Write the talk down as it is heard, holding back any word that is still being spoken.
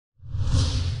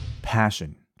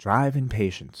passion, drive, and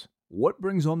patience. What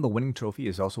brings home the winning trophy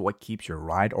is also what keeps your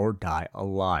ride or die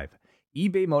alive.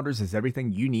 eBay Motors has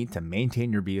everything you need to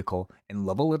maintain your vehicle and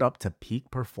level it up to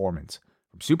peak performance.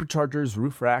 From superchargers,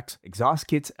 roof racks, exhaust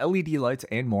kits, LED lights,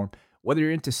 and more, whether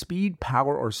you're into speed,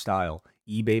 power, or style,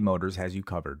 eBay Motors has you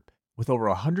covered. With over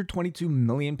 122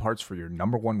 million parts for your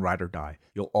number one ride or die,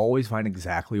 you'll always find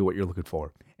exactly what you're looking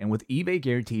for. And with eBay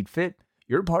Guaranteed Fit,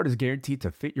 your part is guaranteed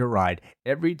to fit your ride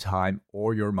every time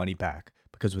or your money back.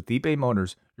 Because with eBay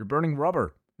Motors, you're burning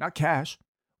rubber, not cash.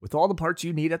 With all the parts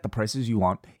you need at the prices you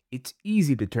want, it's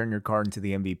easy to turn your car into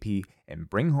the MVP and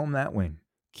bring home that win.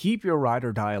 Keep your ride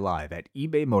or die alive at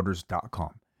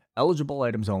ebaymotors.com. Eligible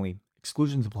items only.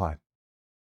 Exclusions apply.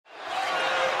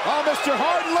 Oh, Mr.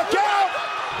 Harden, look out!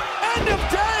 End of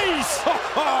days!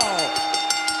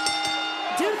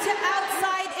 Due to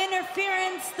outside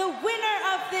interference, the winner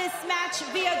of this match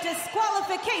via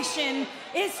disqualification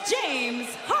is James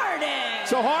Harden.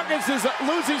 So Hawkins'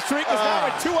 losing streak is now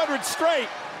at 200 straight.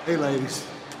 Hey, ladies.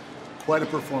 Quite a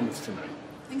performance tonight.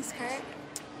 Thanks, Kurt.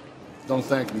 Don't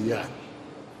thank me yet.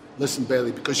 Listen,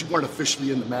 Bailey, because you weren't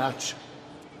officially in the match,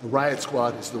 the Riot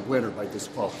Squad is the winner by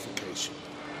disqualification.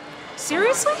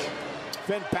 Seriously?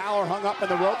 Finn Balor hung up in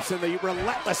the ropes in the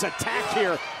relentless attack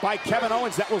here by Kevin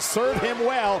Owens that will serve him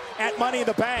well at Money in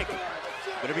the Bank.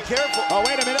 Better be careful. Oh,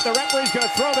 wait a minute. The referee's going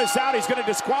to throw this out. He's going to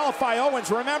disqualify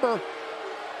Owens. Remember,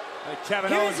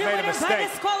 Kevin Owens made a mistake. By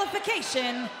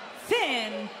disqualification,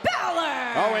 Finn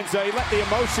Balor. Owens, he let the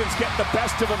emotions get the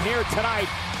best of him here tonight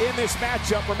in this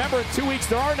matchup. Remember, in 2 weeks,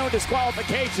 there are no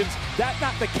disqualifications. That's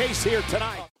not the case here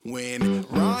tonight. When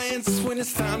Ryan's when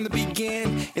it's time to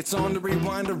begin, it's on the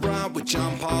Rewind to Ride with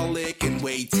John Pollock and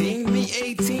waiting the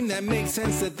 18. That makes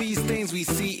sense that these things we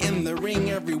see in the ring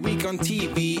every week on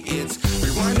TV. It's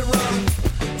Rewind to Ride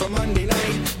for Monday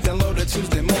night. Download it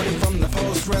Tuesday morning from the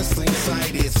Post Wrestling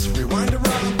site. It's Rewind to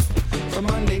Ride for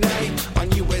Monday night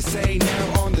on USA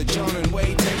Now on the John and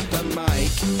Wai Take the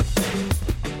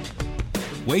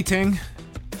mic. Waiting.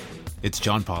 It's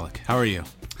John Pollock. How are you?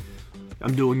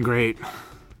 I'm doing great.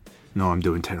 No, I'm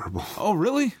doing terrible. Oh,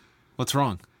 really? What's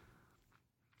wrong?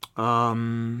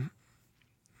 I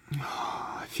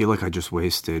feel like I just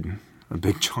wasted a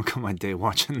big chunk of my day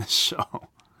watching this show.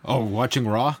 Oh, watching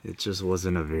Raw? It just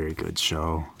wasn't a very good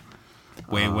show.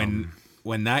 Wait,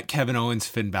 when that Kevin Owens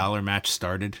Finn Balor match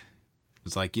started, it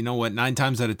was like, you know what? 9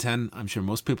 times out of 10, I'm sure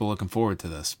most people are looking forward to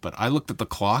this. But I looked at the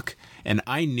clock and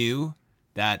I knew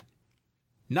that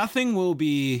nothing will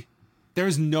be.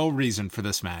 There's no reason for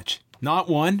this match. Not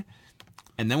one.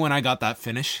 And then when I got that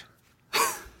finish,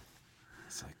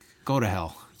 it's like, go to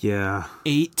hell. Yeah.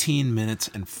 18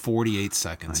 minutes and 48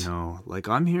 seconds. I know. Like,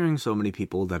 I'm hearing so many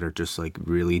people that are just, like,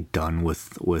 really done with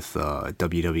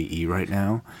WWE right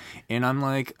now. And I'm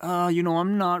like,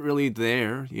 I'm not really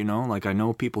there, Like, I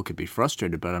know people could be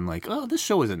frustrated, but I'm like, oh, this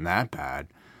show isn't that bad.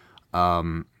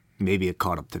 Maybe it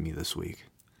caught up to me this week.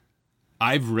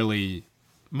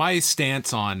 My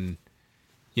stance on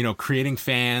creating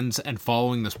fans and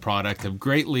following this product have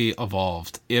greatly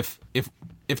evolved. If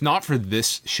not for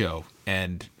this show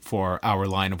and for our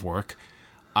line of work,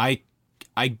 I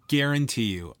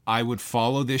guarantee you I would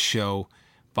follow this show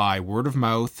by word of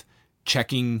mouth,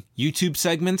 checking YouTube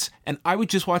segments, and I would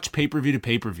just watch pay-per-view to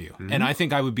pay-per-view. Mm-hmm. And I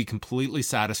think I would be completely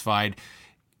satisfied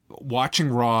watching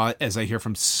Raw, as I hear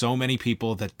from so many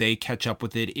people that they catch up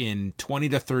with it in 20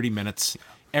 to 30 minutes.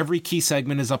 Every key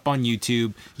segment is up on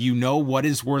YouTube. You know what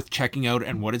is worth checking out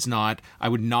and what is not. I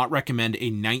would not recommend a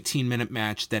 19-minute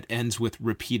match that ends with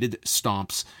repeated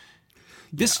stomps.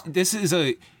 This is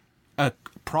a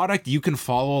product you can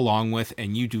follow along with,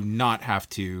 and you do not have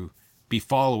to be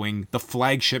following the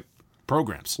flagship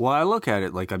programs. Well, I look at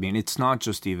it like, it's not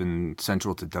just even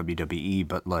central to WWE,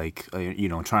 but like,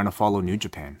 trying to follow New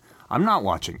Japan. I'm not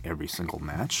watching every single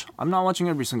match. I'm not watching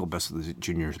every single Best of the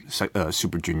Juniors,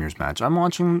 Super Juniors match. I'm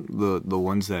watching the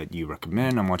ones that you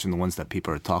recommend. I'm watching the ones that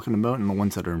people are talking about and the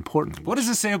ones that are important. What does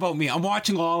this say about me? I'm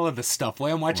watching all of this stuff.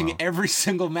 I'm watching every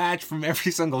single match from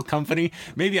every single company.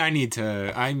 Maybe I need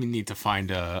to find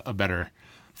a better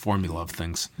formula of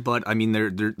things. But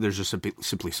there's just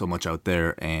simply so much out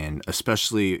there, and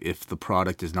especially if the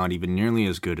product is not even nearly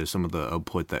as good as some of the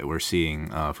output that we're seeing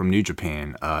from New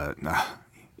Japan.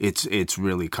 It's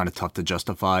really kind of tough to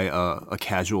justify a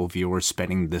casual viewer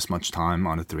spending this much time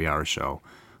on a 3-hour show.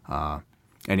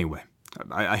 Anyway,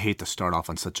 I hate to start off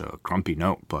on such a grumpy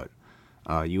note, but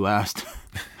you asked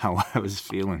how I was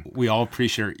feeling. We all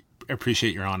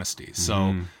appreciate your honesty.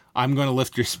 So I'm going to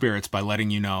lift your spirits by letting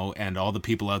you know, and all the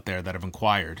people out there that have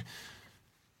inquired,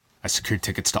 I secured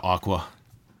tickets to Aqua.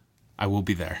 I will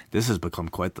be there. This has become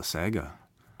quite the saga.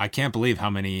 I can't believe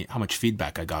how much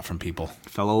feedback I got from people.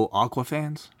 Fellow Aqua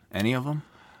fans? Any of them?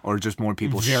 Or just more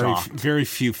people shocked? Very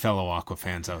few fellow Aqua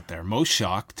fans out there. Most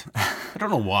shocked. I don't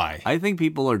know why. I think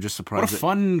people are just surprised. What a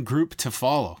fun group to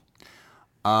follow.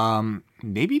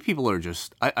 Maybe people are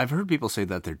just... I've heard people say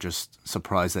that they're just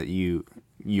surprised that you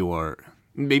are...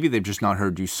 Maybe they've just not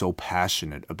heard you so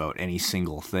passionate about any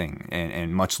single thing,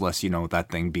 and much less, that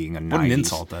thing being a 90s. What an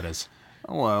insult that is.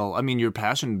 Well, I mean, you're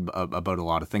passionate about a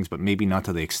lot of things, but maybe not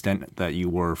to the extent that you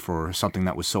were for something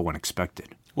that was so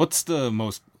unexpected. What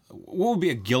would be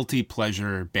a guilty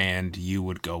pleasure band you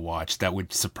would go watch that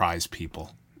would surprise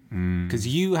people? Because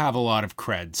you have a lot of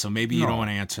cred, so maybe you don't want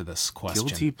to answer this question.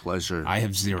 Guilty pleasure. I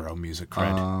have zero music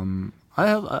cred.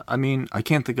 I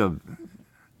can't think of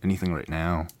anything right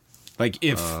now. Like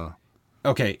if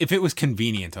it was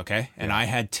convenient, and I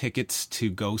had tickets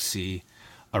to go see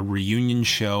a reunion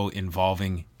show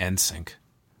involving NSYNC,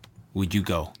 would you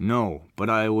go? No, but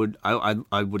I would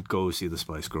go see the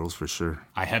Spice Girls for sure.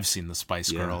 I have seen the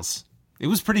Spice Girls. It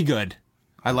was pretty good.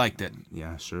 I liked it.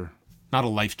 Yeah, sure. Not a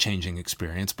life-changing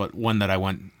experience, but one that I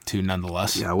went to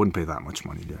nonetheless. Yeah, I wouldn't pay that much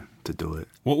money to do it.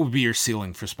 What would be your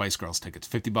ceiling for Spice Girls tickets?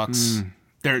 $50?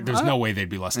 There's no way they'd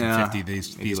be less than 50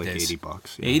 these like days.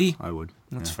 $80. Yeah, 80? I would.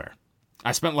 That's fair.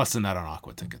 I spent less than that on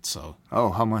Aqua tickets, so.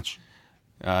 Oh, how much?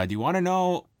 Do you want to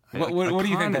know? What do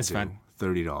you think I spent?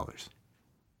 $30.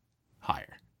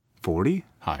 Higher. 40?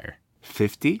 Higher.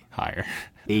 50? Higher.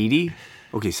 80?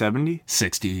 Okay, 70?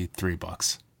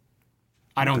 $63.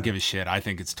 I don't give a shit. I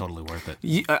think it's totally worth it.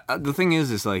 Yeah, the thing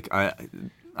is like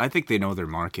I think they know their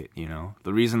market.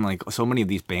 The reason like so many of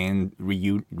these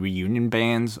reunion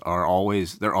bands are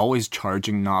always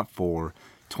charging not for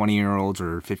 20-year-olds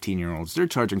or 15-year-olds. They're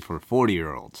charging for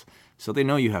 40-year-olds. So they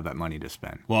know you have that money to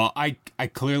spend. Well, I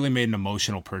clearly made an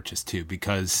emotional purchase too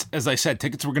because, as I said,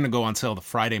 tickets were going to go on sale the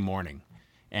Friday morning,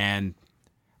 and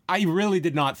I really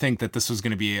did not think that this was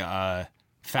going to be a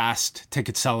fast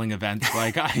ticket selling event.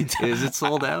 Like, is it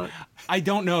sold out? I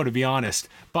don't know, to be honest.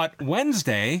 But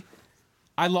Wednesday,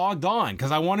 I logged on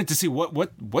because I wanted to see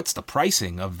what's the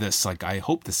pricing of this. Like, I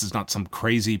hope this is not some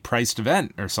crazy priced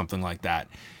event or something like that.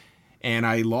 And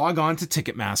I log on to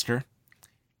Ticketmaster,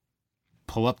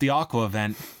 pull up the Aqua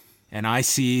event, and I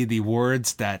see the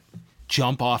words that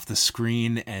jump off the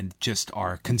screen and just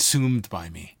are consumed by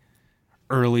me.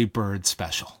 Early bird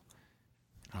special.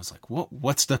 I was like,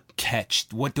 what's the catch?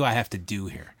 What do I have to do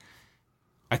here?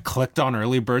 I clicked on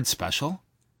early bird special.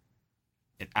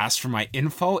 It asked for my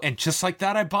info, and just like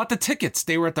that, I bought the tickets.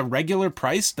 They were at the regular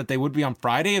price that they would be on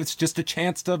Friday. It's just a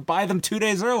chance to buy them 2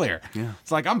 days earlier. Yeah.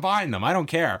 It's like, I'm buying them. I don't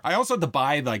care. I also had to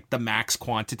buy like the max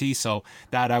quantity, so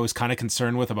that I was kind of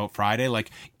concerned with about Friday.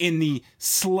 Like, in the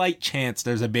slight chance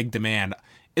there's a big demand.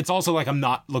 It's also like I'm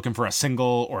not looking for a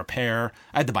single or a pair.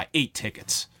 I had to buy 8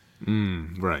 tickets.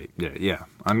 Right. Yeah.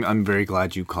 I'm very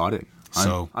glad you caught it.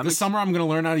 So this summer I'm going to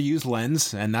learn how to use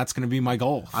Lens, and that's going to be my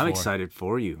goal. I'm excited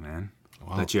for you, man.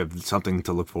 Wow. That you have something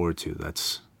to look forward to.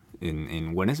 That's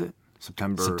in when is it?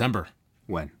 September.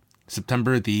 When?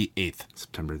 September the 8th.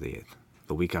 September the 8th.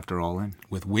 The week after All In.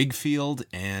 With Wigfield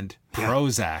and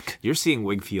Prozac. You're seeing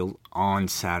Wigfield on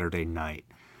Saturday night.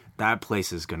 That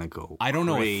place is going to go I don't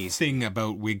crazy. know a thing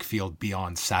about Wigfield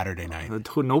beyond Saturday night.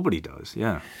 Nobody does,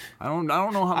 yeah. I don't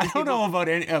know how many I don't know about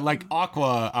any, like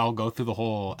Aqua, I'll go through the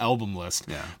whole album list.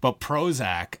 Yeah. But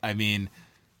Prozac, I mean,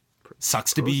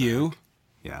 Sucks to Be You.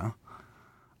 Yeah.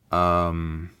 I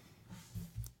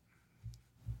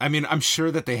mean, I'm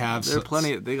sure that they have... There are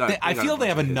plenty... I feel they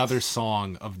have another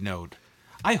song of note.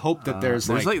 I hope that there's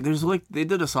they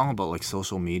did a song about like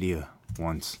social media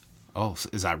once. Oh,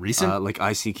 is that recent? Like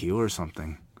ICQ or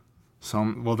something.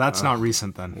 Well, that's not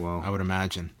recent then. Well, I would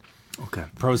imagine. Okay.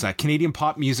 Prozac, Canadian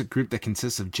pop music group that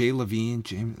consists of Jay Levine,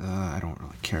 James. I don't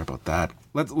really care about that.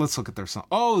 Let's look at their song.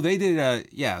 Oh, they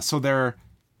did. So their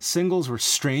singles were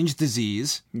 "Strange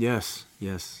Disease." Yes.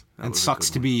 And "Sucks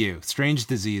to Be You." "Strange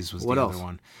Disease" was the other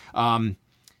one.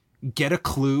 "Get a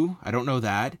Clue." I don't know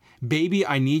that. "Baby,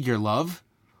 I Need Your Love."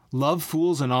 "Love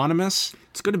Fools Anonymous."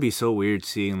 It's gonna be so weird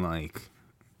seeing like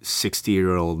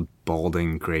 60-year-old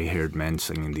balding gray-haired men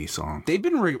singing these songs. They've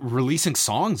been releasing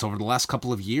songs over the last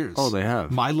couple of years. Oh, they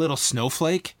have. "My Little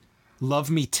Snowflake,"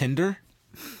 "Love Me Tinder."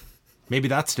 Maybe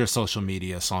that's their social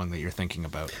media song that you're thinking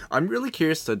about. I'm really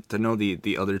curious to know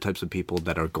the other types of people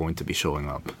that are going to be showing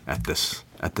up at this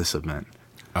event.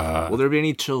 Will there be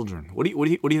any children? What do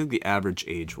you think the average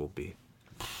age will be?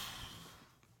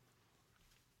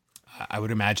 I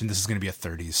would imagine this is going to be a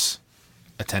 30s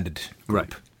attended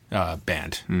group. Right.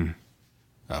 Band.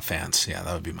 Fans. Yeah,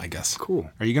 that would be my guess. Cool.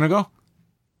 Are you going to go?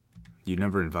 You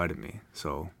never invited me,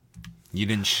 so... You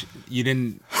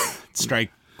didn't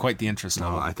strike quite the interest No,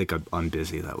 level. I think I'm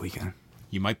busy that weekend.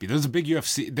 You might be. There's a big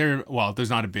UFC there. Well,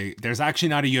 there's actually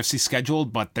not a UFC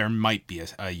scheduled, but there might be a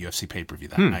UFC pay-per-view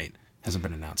that night. Hasn't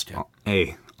been announced yet.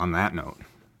 Hey, on that note,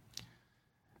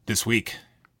 This week,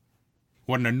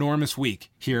 what an enormous week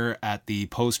here at the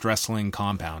Post Wrestling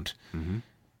compound.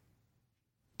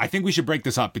 I think we should break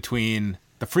this up between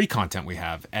the free content we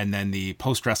have and then the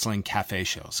Post Wrestling Cafe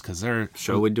shows, because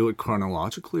shall we do it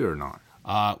chronologically or not?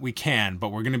 we can,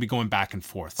 but we're going to be going back and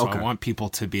forth. So Okay. I want people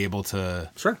to be able to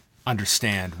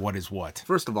understand what is what.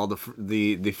 First of all,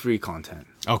 the free content.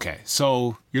 Okay,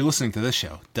 so you're listening to this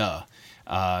show. Duh.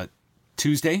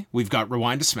 Tuesday, we've got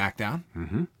Rewind to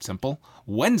SmackDown. Simple.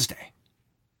 Wednesday,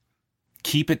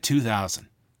 Keep It 2000.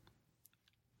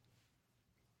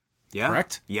 Yeah.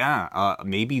 Correct? Yeah.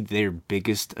 Maybe their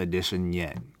biggest addition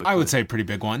yet. I would say a pretty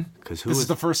big one. 'Cause This is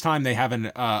the first time they have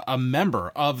a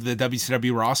member of the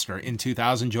WCW roster in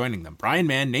 2000 joining them. Brian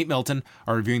Mann, Nate Milton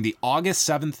are reviewing the August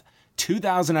 7th,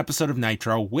 2000 episode of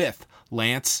Nitro with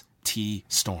Lance T.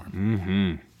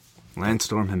 Storm. Lance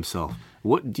Storm himself.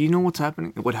 What do you know what's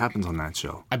happening? What happens on that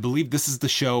show? I believe this is the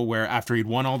show where after he'd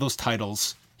won all those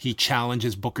titles, he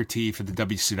challenges Booker T for the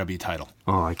WCW title.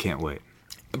 Oh, I can't wait.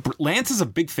 Lance is a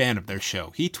big fan of their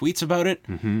show. He tweets about it,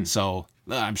 so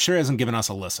I'm sure he hasn't given us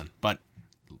a listen. But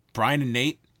Brian and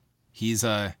Nate, he's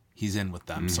in with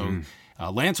them. So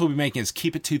Lance will be making his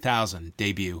Keep It 2000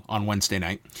 debut on Wednesday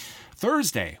night.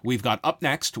 Thursday, we've got Up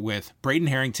Next with Braden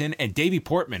Harrington and Davey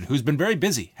Portman, who's been very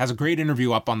busy. Has a great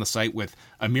interview up on the site with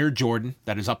Amir Jordan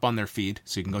that is up on their feed,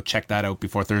 so you can go check that out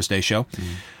before Thursday's show.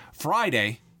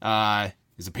 Friday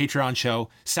is a Patreon show.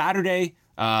 Saturday,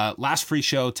 last free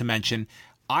show to mention,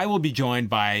 I will be joined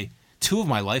by two of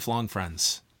my lifelong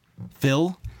friends,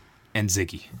 Phil and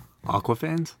Ziggy. Aqua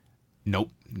fans?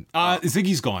 Nope.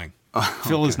 Ziggy's going.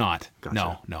 Phil is not.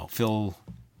 Gotcha. No. Phil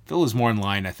is more in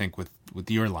line, I think, with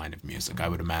your line of music, I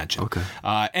would imagine. Okay.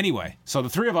 Anyway, so the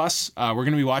three of us, we're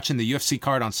going to be watching the UFC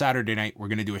card on Saturday night. We're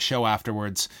going to do a show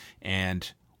afterwards.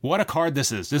 And what a card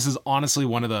this is. This is honestly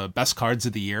one of the best cards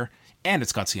of the year. And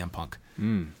it's got CM Punk,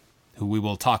 who we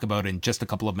will talk about in just a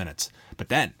couple of minutes. But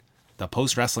then, the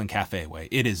Post Wrestling Cafe way.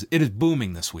 It is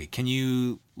booming this week. Can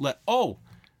you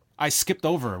I skipped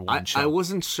over one show. I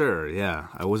wasn't sure. Yeah,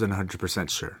 I wasn't 100%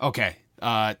 sure. Okay.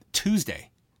 Tuesday.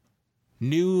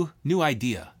 New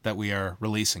idea that we are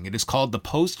releasing. It is called the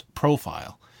Post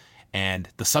Profile. And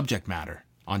the subject matter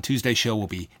on Tuesday's show will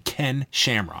be Ken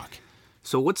Shamrock.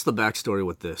 So what's the backstory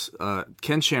with this?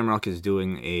 Ken Shamrock is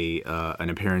doing an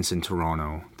appearance in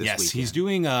Toronto this weekend. Yes, he's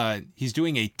doing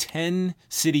a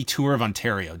 10-city tour of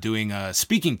Ontario, doing a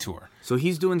speaking tour. So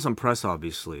he's doing some press,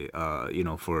 obviously,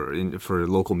 for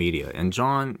local media. And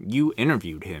John, you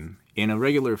interviewed him in a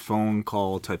regular phone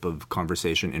call type of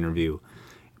conversation interview.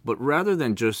 But rather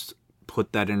than just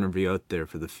put that interview out there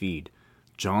for the feed,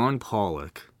 John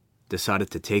Pollock decided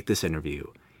to take this interview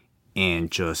and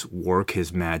just work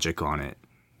his magic on it.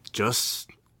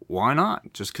 Just, why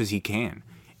not? Just because he can.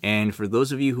 And for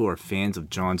those of you who are fans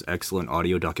of John's excellent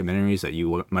audio documentaries that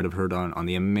you might have heard on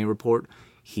the MMA Report,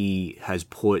 he has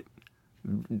put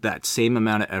that same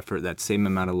amount of effort, that same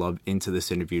amount of love into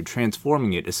this interview,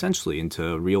 transforming it essentially into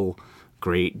a real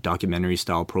great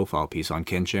documentary-style profile piece on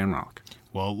Ken Shamrock.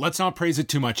 Well, let's not praise it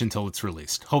too much until it's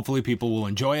released. Hopefully people will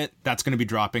enjoy it. That's going to be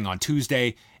dropping on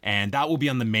Tuesday, and that will be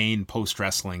on the main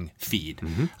post-wrestling feed.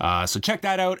 So check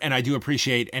that out, and I do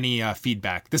appreciate any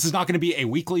feedback. This is not going to be a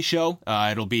weekly show.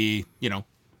 It'll be,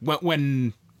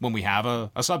 when we have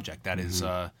a subject that is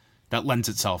that lends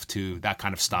itself to that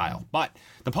kind of style. But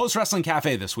the Post-Wrestling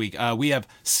Cafe this week, we have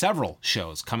several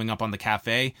shows coming up on the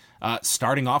cafe,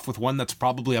 starting off with one that's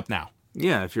probably up now.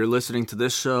 Yeah, if you're listening to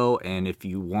this show and if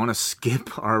you want to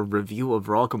skip our review of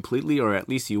Raw completely, or at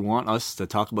least you want us to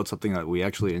talk about something that we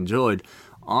actually enjoyed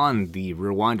on the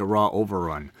Rewind to Raw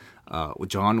Overrun,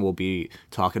 John will be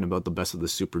talking about the Best of the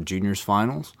Super Juniors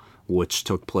finals, which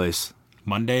took place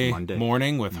Monday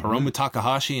morning with Hiromu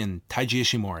Takahashi and Taiji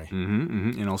Ishimori.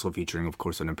 And also featuring, of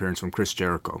course, an appearance from Chris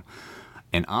Jericho.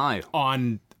 And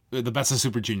on the Best of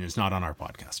Super Juniors, not on our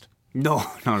podcast. No,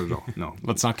 not at all. No.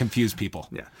 Let's not confuse people.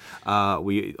 Yeah.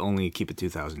 We only Keep It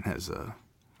 2000 has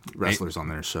wrestlers on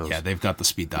their shows. Yeah, they've got the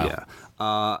speed dial.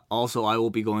 Yeah. Also, I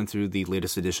will be going through the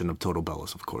latest edition of Total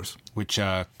Bellas, of course. Which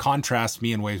contrasts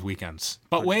me and Way's weekends.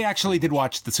 But Way actually did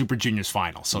watch the Super Juniors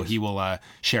final, so he will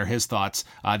share his thoughts.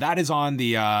 That is on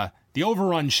the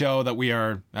Overrun show that we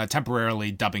are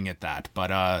temporarily dubbing it that.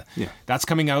 But that's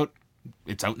coming out.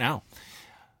 It's out now.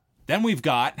 Then we've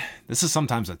got, this is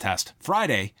sometimes a test,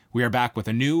 Friday, we are back with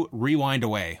a new Rewind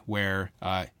Away, where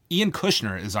Ian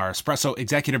Kushner is our Espresso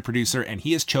executive producer, and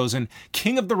he has chosen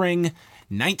King of the Ring,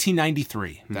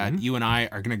 1993 that you and I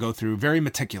are going to go through very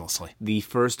meticulously. The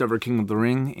first ever King of the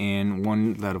Ring, and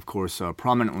one that, of course,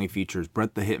 prominently features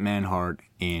Bret the Hitman Hart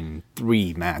in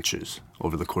 3 matches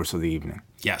over the course of the evening.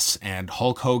 Yes, and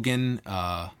Hulk Hogan,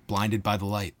 blinded by the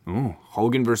light. Ooh,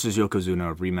 Hogan versus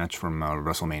Yokozuna, a rematch from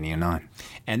WrestleMania 9.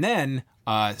 And then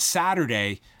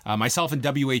Saturday, myself and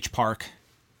W.H. Park,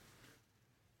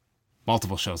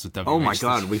 multiple shows with W.H. Oh my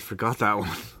God, we forgot that one.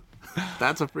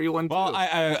 That's a free one, too. Well,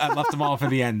 I left them all for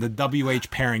the end. The WH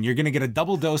pairing. You're going to get a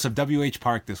double dose of WH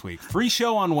Park this week. Free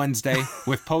show on Wednesday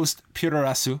with Post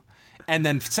Puroresu. And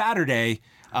then Saturday,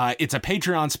 it's a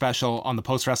Patreon special on the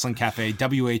Post Wrestling Cafe.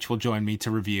 WH will join me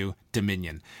to review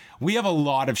Dominion. We have a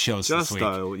lot of shows this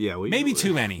week. Maybe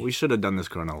too many. We should have done this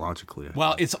chronologically.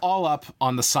 Well, it's all up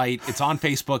on the site. It's on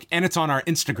Facebook, and it's on our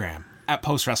Instagram at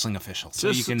Post Wrestling Official.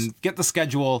 So you can get the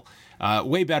schedule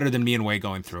way better than me and Way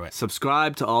going through it.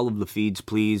 Subscribe to all of the feeds,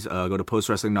 please. Go to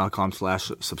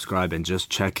postwrestling.com/subscribe and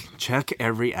just check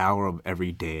every hour of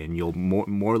every day, and you'll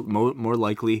more than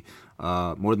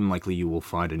likely you will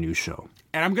find a new show.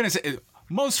 And I'm gonna say,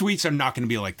 most weeks are not going to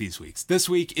be like these weeks. This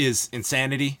week is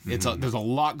insanity. There's a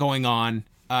lot going on,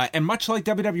 and much like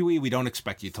WWE, we don't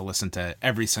expect you to listen to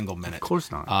every single minute. Of course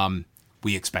not.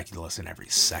 We expect you to listen every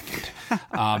second.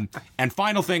 And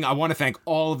final thing, I want to thank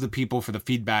all of the people for the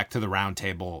feedback to the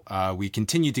Roundtable. We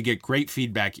continue to get great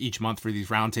feedback each month for these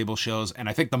Roundtable shows, and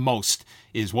I think the most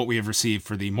is what we have received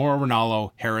for the Mauro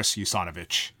Ranallo Harris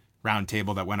Yusanovich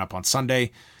Roundtable that went up on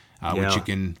Sunday, which you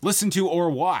can listen to or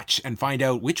watch and find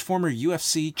out which former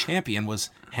UFC champion was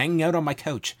hanging out on my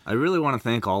couch. I really want to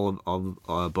thank all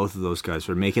of both of those guys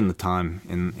for making the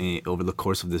time over the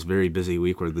course of this very busy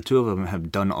week, where the two of them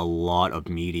have done a lot of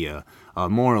media,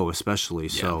 Mauro especially.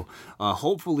 Yeah. So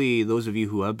hopefully those of you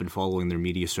who have been following their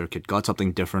media circuit got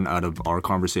something different out of our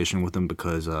conversation with them,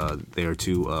 because they are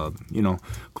two,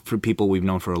 for people we've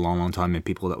known for a long, long time and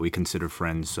people that we consider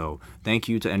friends. So thank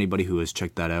you to anybody who has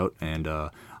checked that out, and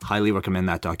highly recommend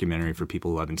that documentary for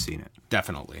people who haven't seen it.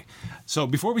 Definitely. So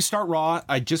before we start Raw,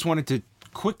 I just wanted to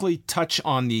quickly touch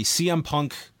on the CM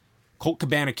Punk Colt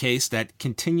Cabana case that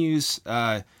continues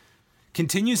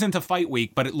into fight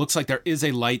week, but it looks like there is a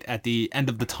light at the end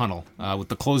of the tunnel with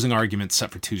the closing arguments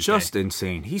set for Tuesday. Just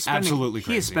insane. Absolutely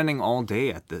crazy. He is spending all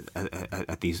day at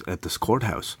this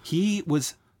courthouse. He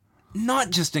was not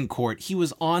just in court; he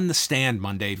was on the stand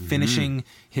Monday, finishing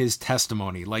his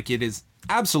testimony. Like, it is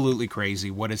absolutely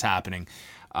crazy what is happening.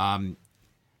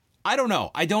 I don't know.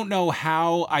 I don't know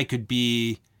how I could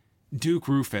be Duke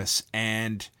Roufus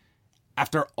and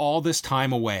after all this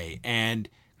time away, and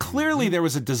clearly there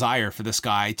was a desire for this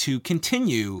guy to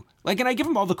continue. Like, and I give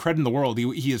him all the credit in the world.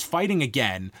 He is fighting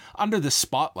again under the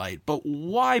spotlight, but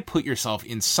why put yourself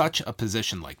in such a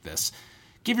position like this?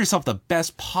 Give yourself the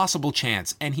best possible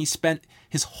chance. And he spent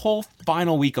his whole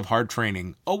final week of hard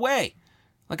training away.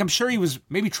 Like, I'm sure he was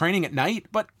maybe training at night,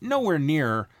 but nowhere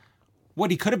near what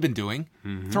he could have been doing,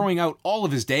 throwing out all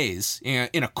of his days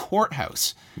in a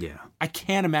courthouse. Yeah. I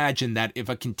can't imagine that if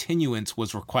a continuance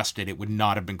was requested, it would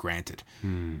not have been granted.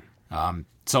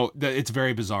 So it's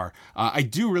very bizarre. I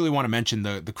do really want to mention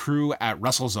the crew at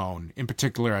WrestleZone, in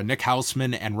particular Nick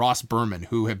Hausman and Ross Berman,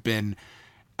 who have been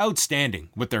outstanding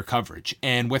with their coverage.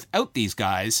 And without these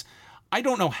guys, I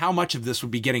don't know how much of this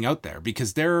would be getting out there,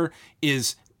 because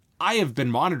I have been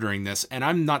monitoring this, and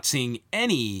I'm not seeing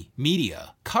any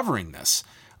media covering this.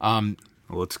 Well,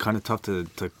 it's kind of tough to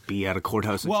be at a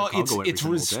courthouse in Chicago. Well, it's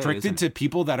restricted to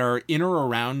people that are in or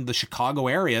around the Chicago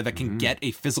area that can get a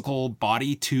physical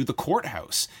body to the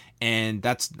courthouse, and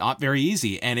that's not very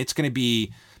easy. And it's going to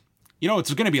be,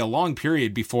 it's going to be a long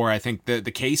period before I think the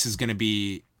case is going to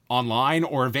be online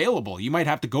or available. You might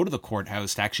have to go to the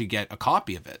courthouse to actually get a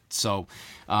copy of it. So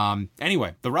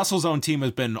anyway, the WrestleZone team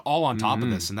has been all on top of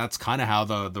this, and that's kind of how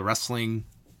the wrestling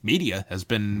media has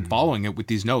been following it with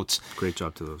these notes. Great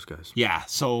job to those guys. Yeah,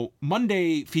 so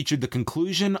Monday featured the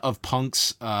conclusion of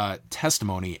Punk's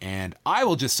testimony, and I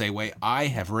will just say, I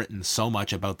have written so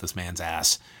much about this man's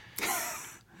ass.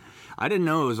 I didn't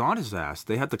know it was on his ass.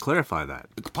 They had to clarify that.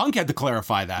 Punk had to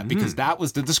clarify that because that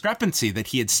was the discrepancy, that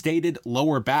he had stated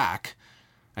lower back,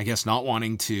 I guess not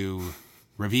wanting to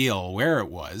reveal where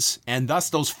it was. And thus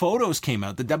those photos came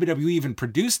out. The WWE even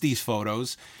produced these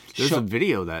photos. There's a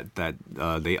video that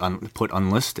they put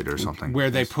unlisted or something.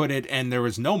 Where they put it, and there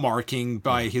was no marking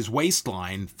by his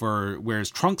waistline for where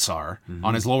his trunks are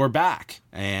on his lower back.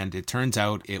 And it turns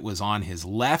out it was on his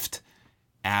left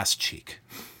ass cheek.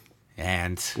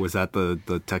 And was that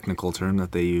the technical term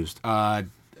that they used?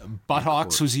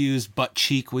 Buttocks was used, butt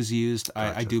cheek was used,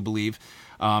 gotcha. I do believe.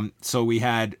 So we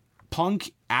had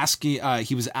Punk asking,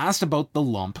 he was asked about the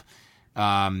lump.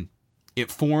 It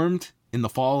formed in the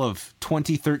fall of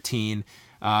 2013.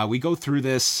 We go through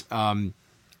this,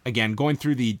 again, going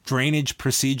through the drainage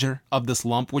procedure of this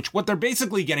lump, which what they're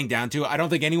basically getting down to, I don't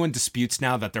think anyone disputes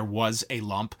now that there was a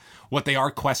lump. What they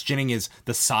are questioning is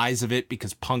the size of it,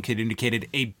 because Punk had indicated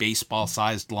a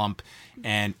baseball-sized lump,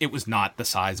 and it was not the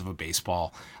size of a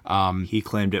baseball. He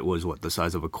claimed it was, the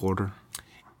size of a quarter?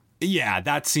 Yeah,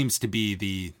 that seems to be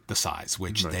the size,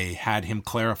 which they had him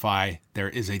clarify there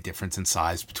is a difference in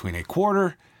size between a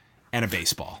quarter and a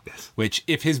baseball. Yes. Which,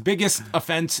 if his biggest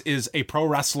offense is a pro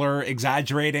wrestler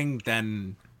exaggerating,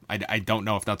 then I don't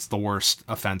know if that's the worst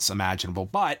offense imaginable.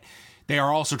 But they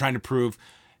are also trying to prove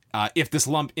if this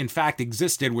lump in fact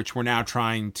existed, which we're now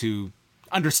trying to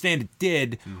understand it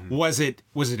did, was it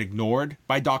ignored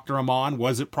by Dr. Amann?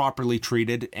 Was it properly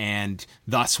treated? And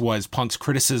thus was Punk's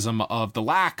criticism of the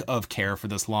lack of care for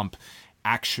this lump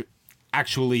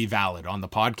actually valid on the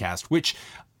podcast, which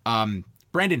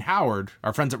Brandon Howard,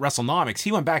 our friends at WrestleNomics,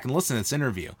 he went back and listened to this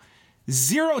interview.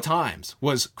 0 times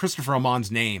was Christopher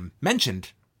Amann's name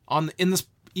mentioned in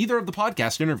either of the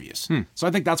podcast interviews. So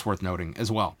I think that's worth noting as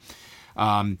well.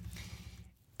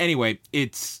 Anyway,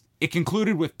 it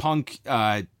concluded with Punk.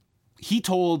 He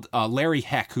told Larry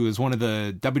Heck, who was one of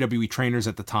the WWE trainers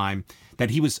at the time, that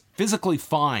he was physically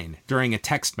fine during a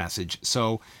text message.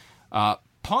 So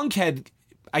Punk had,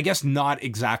 I guess, not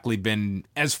exactly been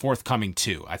as forthcoming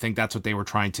too. I think that's what they were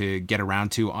trying to get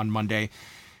around to on Monday.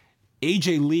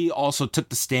 AJ Lee also took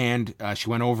the stand. She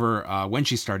went over when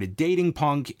she started dating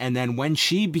Punk, and then when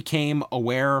she became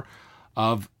aware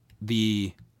of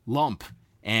the lump.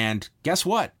 And guess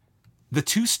what? The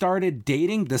two started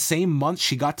dating the same month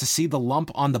she got to see the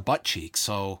lump on the butt cheek.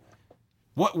 So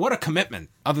what a commitment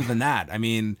other than that. I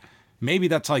mean, maybe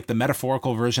that's like the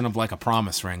metaphorical version of like a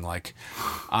promise ring. Like,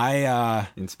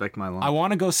 inspect my lump. I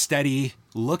want to go steady,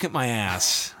 look at my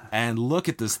ass, and look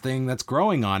at this thing that's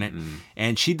growing on it.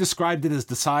 And she described it as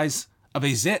the size of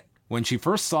a zit when she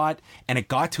first saw it, and it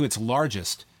got to its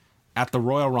largest at the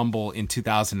Royal Rumble in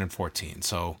 2014.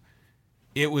 So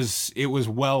it was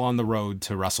well on the road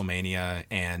to WrestleMania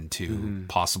and to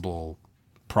possible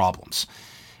problems.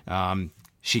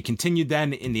 She continued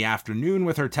then in the afternoon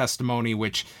with her testimony,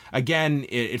 which, again,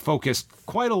 it focused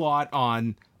quite a lot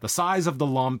on the size of the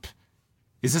lump.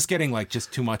 Is this getting, like,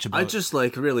 just too much about... I just,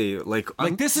 like, really, like...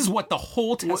 this is what the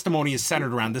whole testimony is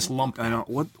centered around, this lump. I know.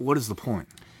 What is the point?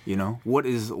 You know?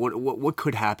 What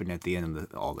could happen at the end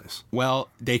of all this? Well,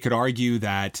 they could argue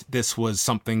that this was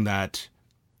something that...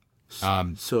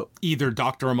 So either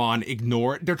Dr. Amann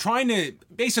ignored... They're trying to...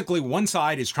 Basically, one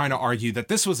side is trying to argue that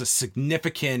this was a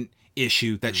significant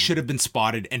issue that should have been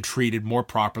spotted and treated more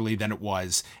properly than it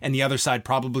was. And the other side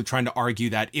probably trying to argue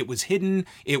that it was hidden.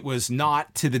 It was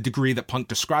not to the degree that Punk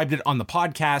described it on the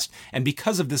podcast. And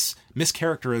because of this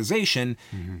mischaracterization,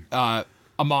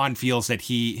 Amann feels that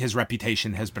his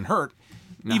reputation has been hurt.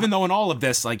 Even though in all of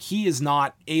this, like, he is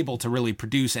not able to really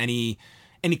produce any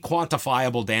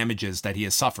quantifiable damages that he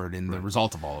has suffered in the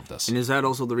result of all of this. And is that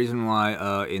also the reason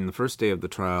why in the first day of the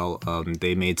trial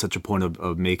they made such a point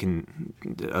of making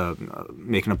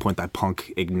a point that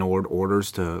Punk ignored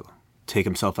orders to take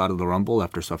himself out of the Rumble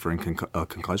after suffering a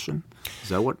concussion? Is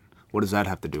that what does that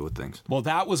have to do with things? Well,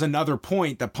 that was another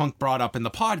point that Punk brought up in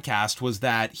the podcast, was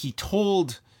that he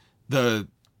told the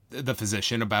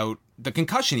physician about the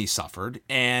concussion he suffered,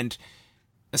 and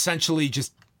essentially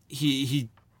just he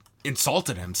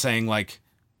insulted him, saying, like,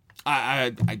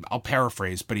 I'll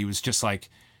paraphrase, but he was just like,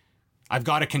 I've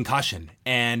got a concussion.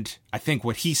 And I think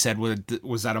what he said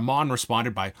was that Amann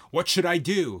responded by, what should I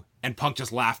do? And Punk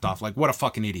just laughed off, like, what a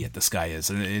fucking idiot this guy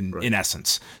is, in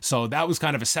essence. So that was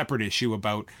kind of a separate issue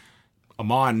about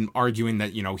Amann arguing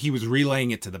that, you know, he was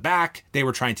relaying it to the back. They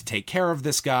were trying to take care of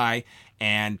this guy.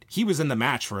 And he was in the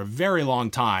match for a very long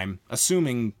time,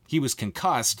 assuming he was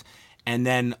concussed, and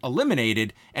then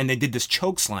eliminated, and they did this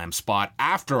chokeslam spot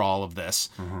after all of this,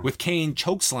 with Kane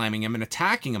chokeslamming him and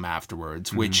attacking him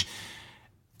afterwards, which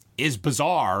is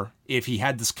bizarre if he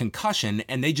had this concussion,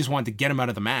 and they just wanted to get him out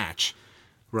of the match.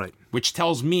 Right. Which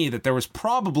tells me that there was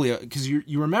probably... Because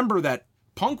you remember that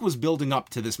Punk was building up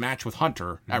to this match with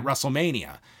Hunter at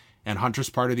WrestleMania, and Hunter's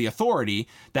part of the Authority,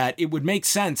 that it would make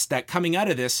sense that coming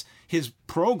out of this, his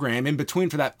program in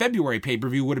between for that February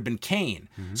pay-per-view would have been Kane.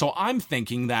 So I'm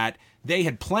thinking that they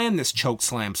had planned this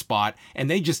chokeslam spot, and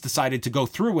they just decided to go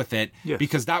through with it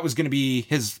because that was going to be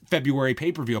his February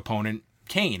pay-per-view opponent,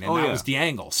 Kane, and that was the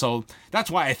angle. So that's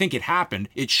why I think it happened.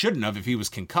 It shouldn't have if he was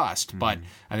concussed, but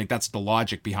I think that's the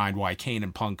logic behind why Kane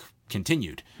and Punk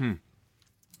continued.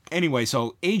 Anyway,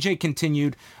 so AJ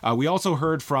continued. We also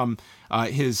heard from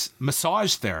his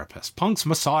massage therapist, Punk's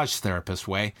massage therapist,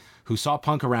 who saw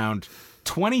Punk around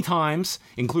 20 times,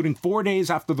 including 4 days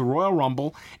after the Royal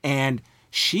Rumble, and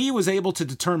she was able to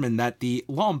determine that the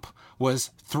lump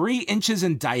was 3 inches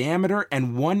in diameter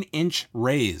and 1 inch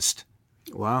raised.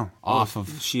 Wow. Off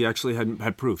of... She actually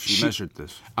had proof. She measured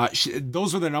this.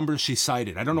 Those are the numbers she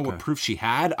cited. I don't know what proof she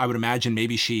had. I would imagine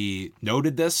maybe she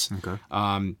noted this. Okay.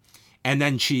 And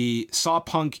then she saw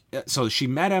Punk. So she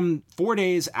met him 4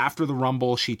 days after the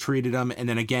Rumble. She treated him. And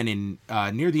then again in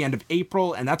near the end of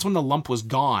April. And that's when the lump was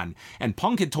gone. And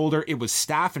Punk had told her it was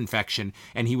staph infection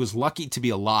and he was lucky to be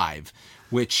alive.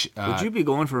 Which... would you be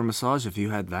going for a massage if you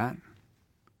had that?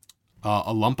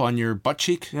 A lump on your butt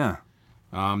cheek? Yeah.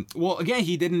 Well, again,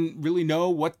 he didn't really know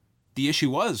what the issue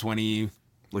was when he...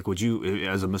 Like, would you,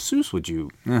 as a masseuse, would you...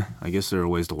 I guess there are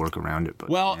ways to work around it. But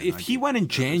well, if he went in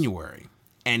January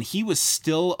and he was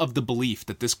still of the belief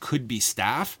that this could be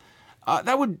staph,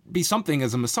 that would be something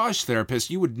as a massage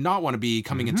therapist you would not want to be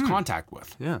coming into contact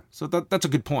with. Yeah. So that's a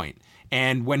good point.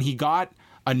 And when he got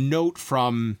a note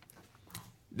from...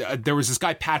 there was this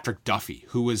guy, Patrick Duffy,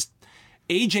 who was...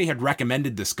 AJ had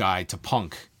recommended this guy to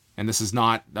Punk, and this is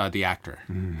not the actor,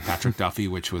 Patrick Duffy,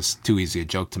 which was too easy a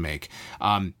joke to make.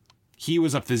 He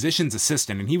was a physician's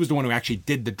assistant, and he was the one who actually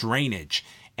did the drainage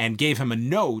and gave him a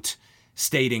note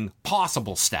stating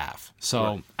possible staph.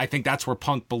 So I think that's where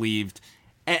Punk believed.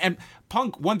 And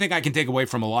Punk, one thing I can take away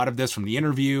from a lot of this, from the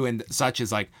interview and such,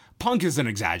 is like, Punk is an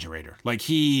exaggerator. Like,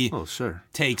 he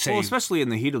takes well, especially in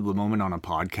the heat of the moment on a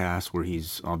podcast where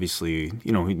he's obviously,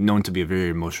 known to be a very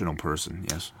emotional person,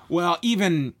 yes. Well,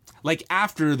 even, like,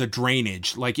 after the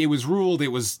drainage, like, it was ruled it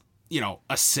was,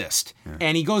 a cyst. Yeah.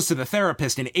 And he goes to the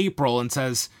therapist in April and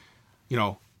says,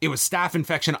 it was staph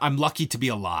infection. I'm lucky to be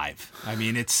alive. I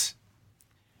mean, it's...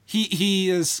 He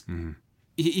is...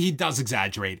 He does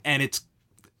exaggerate, and it's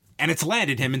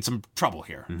landed him in some trouble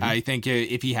here. I think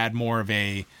if he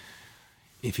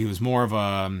was more of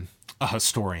a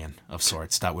historian of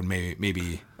sorts, that would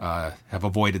maybe have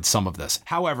avoided some of this.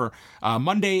 However,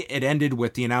 Monday it ended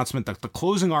with the announcement that the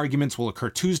closing arguments will occur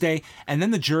Tuesday, and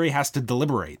then the jury has to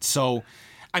deliberate. So,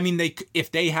 I mean, if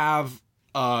they have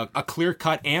a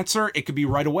clear-cut answer, it could be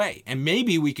right away, and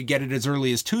maybe we could get it as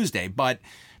early as Tuesday, but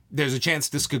there's a chance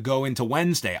this could go into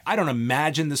Wednesday. I don't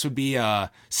imagine this would be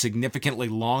a significantly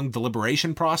long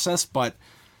deliberation process, but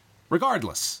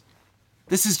regardless,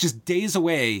 this is just days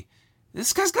away.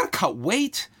 This guy's got to cut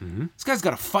weight. This guy's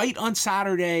got to fight on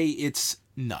Saturday. It's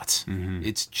nuts.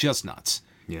 It's just nuts.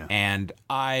 Yeah. And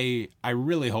I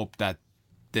really hope that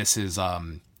this is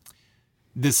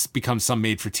this becomes some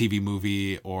made-for-TV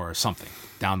movie or something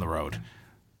down the road.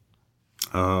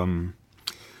 I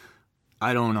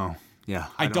don't know. Yeah,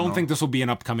 I don't think this will be an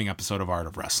upcoming episode of Art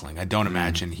of Wrestling. I don't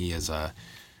imagine he is a...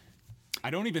 I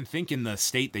don't even think in the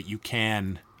state that you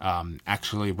can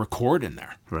actually record in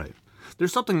there. Right.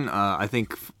 There's something I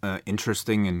think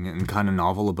interesting and kind of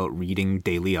novel about reading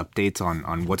daily updates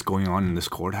on what's going on in this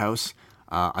courthouse.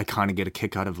 I kind of get a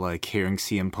kick out of like hearing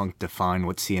CM Punk define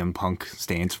what CM Punk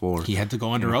stands for. He had to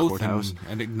go under oath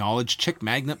and acknowledge Chick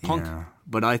Magnet Punk. Yeah.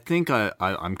 But I think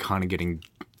I'm kind of getting...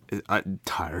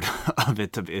 tired of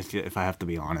it, if I have to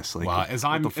be honest. Like, well, as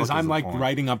I'm like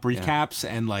writing up recaps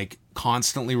and like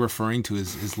constantly referring to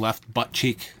his left butt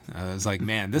cheek, it's like,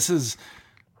 man, this is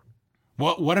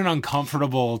what an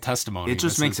uncomfortable testimony. It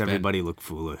just makes everybody look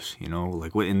foolish,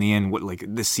 Like, what in the end,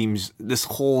 this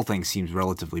whole thing seems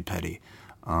relatively petty,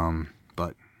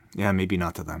 but yeah, maybe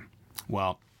not to them.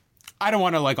 Well, I don't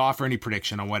want to like offer any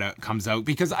prediction on what comes out,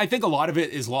 because I think a lot of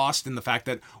it is lost in the fact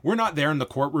that we're not there in the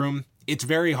courtroom. It's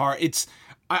very hard.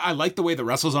 I like the way the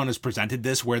WrestleZone has presented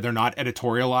this, where they're not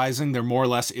editorializing. They're more or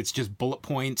less, it's just bullet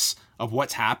points of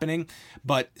what's happening.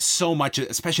 But so much,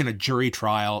 especially in a jury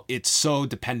trial, it's so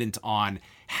dependent on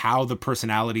how the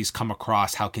personalities come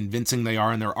across, how convincing they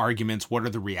are in their arguments, what are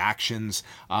the reactions,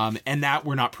 and that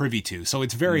we're not privy to. So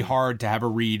it's very hard to have a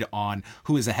read on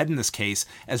who is ahead in this case,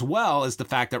 as well as the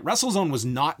fact that WrestleZone was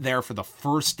not there for the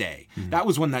first day. That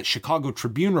was when that Chicago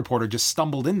Tribune reporter just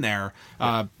stumbled in there,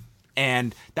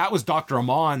 and that was Dr.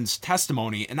 Amon's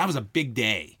testimony, and that was a big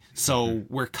day. So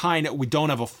we don't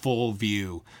have a full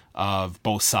view of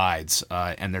both sides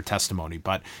and their testimony.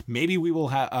 But maybe we will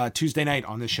have Tuesday night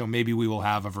on this show. Maybe we will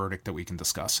have a verdict that we can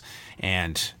discuss,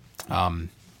 and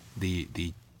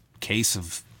the case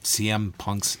of CM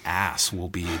Punk's ass will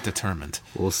be determined.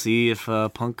 We'll see if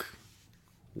Punk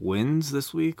wins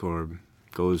this week or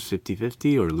goes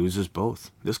 50-50 or loses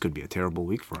both. This could be a terrible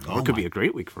week for him. Or it could be a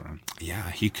great week for him. Yeah,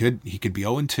 he could be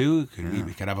 0-2.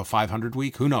 We could have a 500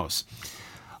 week. Who knows?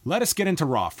 Let us get into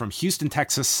Raw from Houston,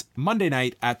 Texas, Monday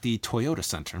night at the Toyota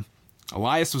Center.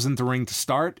 Elias was in the ring to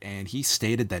start, and he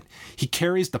stated that he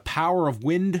carries the power of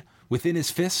wind within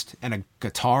his fist and a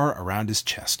guitar around his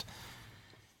chest.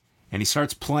 And he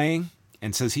starts playing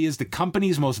and says he is the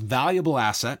company's most valuable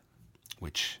asset,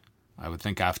 which I would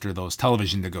think after those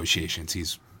television negotiations,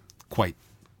 he's quite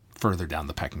further down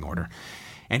the pecking order.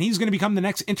 And he's going to become the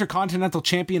next Intercontinental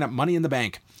Champion at Money in the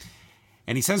Bank.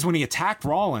 And he says when he attacked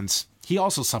Rollins, he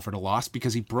also suffered a loss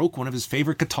because he broke one of his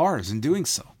favorite guitars in doing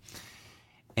so.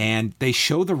 And they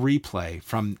show the replay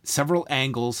from several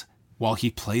angles while he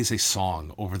plays a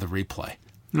song over the replay.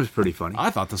 It was pretty funny. I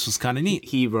thought this was kind of neat.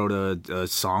 He wrote a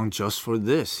song just for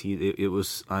this.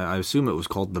 I assume it was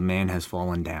called "The Man Has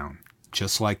Fallen Down."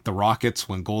 Just like the Rockets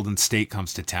when Golden State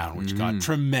comes to town, which got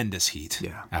tremendous heat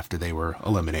after they were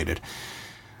eliminated.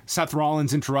 Seth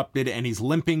Rollins interrupted, and he's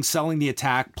limping, selling the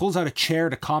attack, pulls out a chair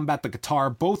to combat the guitar.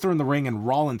 Both are in the ring, and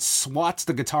Rollins swats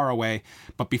the guitar away.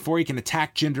 But before he can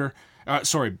attack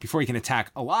Elias,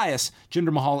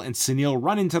 Jinder Mahal and Sunil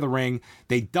run into the ring.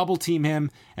 They double team him,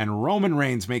 and Roman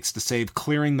Reigns makes the save,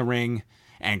 clearing the ring.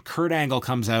 And Kurt Angle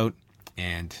comes out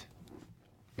and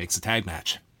makes a tag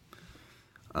match.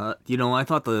 I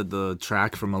thought the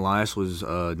track from Elias was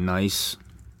nice.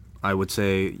 I would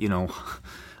say,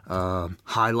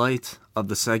 highlight of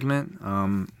the segment,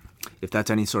 if that's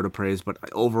any sort of praise. But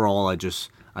overall,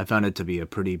 I found it to be a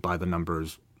pretty by the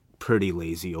numbers, pretty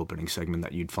lazy opening segment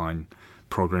that you'd find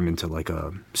programmed into like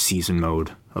a season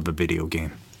mode of a video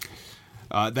game.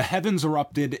 The heavens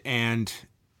erupted, and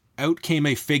out came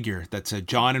a figure that said,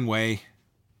 "John and Way,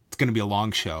 it's going to be a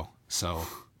long show, so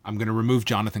I'm going to remove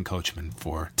Jonathan Coachman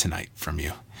for tonight from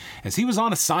you," as he was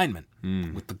on assignment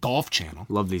with the Golf Channel.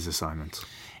 Love these assignments.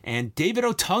 And David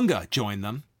Otunga joined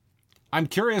them. I'm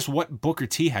curious what Booker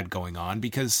T had going on,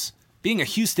 because being a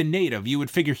Houston native, you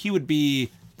would figure he would be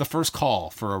the first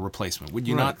call for a replacement. Would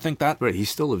you not think that? Right, he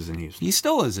still lives in Houston. He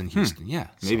still is in Houston, yeah.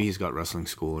 Maybe he's got wrestling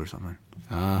school or something.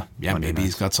 Maybe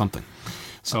he's got something.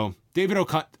 So David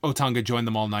Otunga joined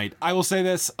them all night. I will say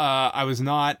this, I was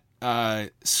not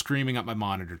screaming at my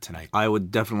monitor tonight. I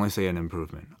would definitely say an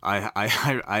improvement.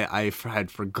 I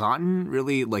had forgotten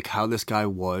really like how this guy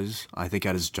was, I think,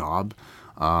 at his job.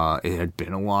 It had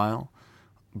been a while,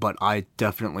 but I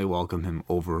definitely welcome him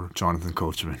over Jonathan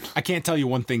Coachman. I can't tell you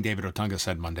one thing David Otunga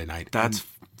said Monday night. That's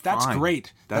fine.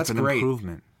 Great. That's an great.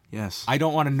 improvement. Yes. I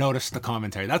don't want to notice the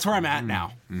commentary. That's where I'm at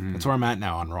now. That's where I'm at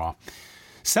now on Raw.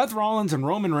 Seth Rollins and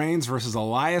Roman Reigns versus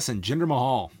Elias and Jinder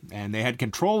Mahal. And they had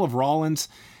control of Rollins.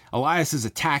 Elias is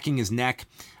attacking his neck,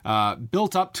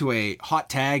 built up to a hot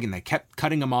tag, and they kept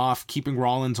cutting him off, keeping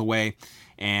Rollins away.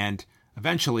 And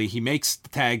eventually he makes the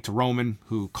tag to Roman,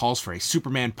 who calls for a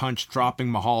Superman punch,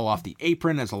 dropping Mahal off the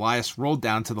apron as Elias rolled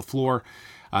down to the floor.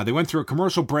 They went through a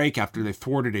commercial break after they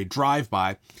thwarted a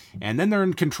drive-by, and then they're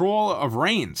in control of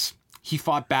Reigns. He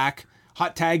fought back.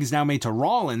 Hot tag is now made to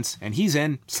Rollins, and he's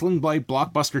in. Sling Blade,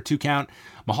 blockbuster 2 count.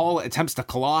 Mahal attempts to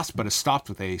coloss, but is stopped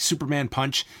with a Superman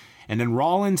punch. And then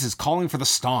Rollins is calling for the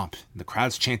stomp. The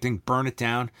crowd's chanting, "Burn it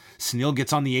down." Sunil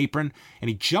gets on the apron, and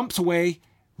he jumps away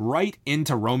right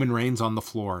into Roman Reigns on the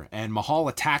floor. And Mahal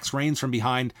attacks Reigns from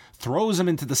behind, throws him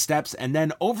into the steps, and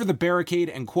then over the barricade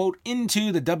and, quote,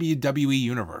 into the WWE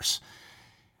Universe.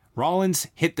 Rollins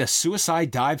hit the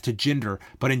suicide dive to Jinder,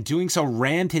 but in doing so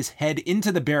rammed his head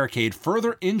into the barricade,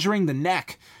 further injuring the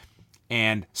neck,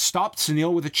 and stopped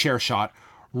Sunil with a chair shot.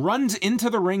 Runs into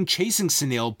the ring chasing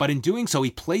Sunil, but in doing so,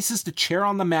 he places the chair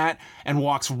on the mat and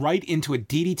walks right into a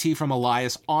DDT from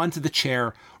Elias onto the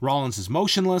chair. Rollins is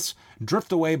motionless, drift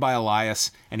away by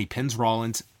Elias, and he pins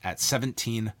Rollins at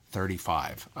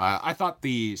 17:35. I thought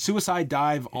the suicide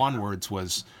dive onwards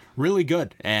was really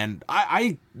good, and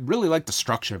I really like the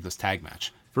structure of this tag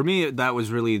match. For me, that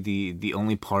was really the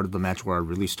only part of the match where I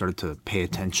really started to pay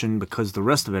attention, because the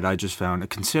rest of it I just found,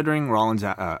 considering Rollins'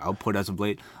 output as of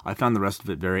late, I found the rest of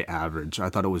it very average. I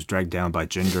thought it was dragged down by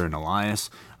Jinder and Elias,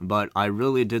 but I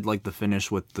really did like the finish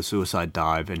with the suicide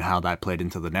dive and how that played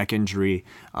into the neck injury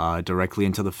directly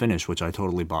into the finish, which I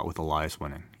totally bought with Elias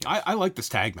winning. I like this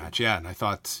tag match, yeah, and I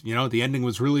thought, the ending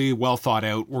was really well thought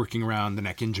out, working around the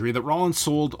neck injury that Rollins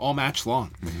sold all match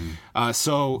long.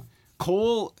 So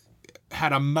Cole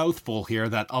had a mouthful here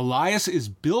that Elias is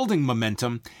building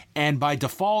momentum, and by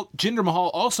default, Jinder Mahal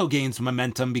also gains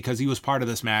momentum because he was part of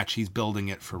this match. He's building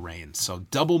it for Reigns. So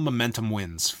double momentum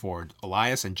wins for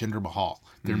Elias and Jinder Mahal.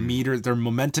 Their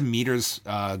momentum meters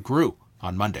grew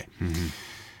on Monday.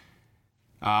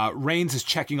 Reigns is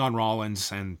checking on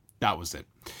Rollins, and that was it.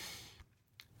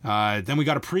 Then we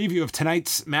got a preview of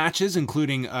tonight's matches,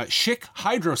 including Schick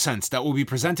Hydrosense that will be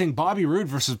presenting Bobby Roode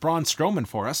versus Braun Strowman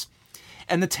for us,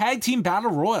 and the Tag Team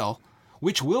Battle Royal,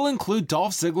 which will include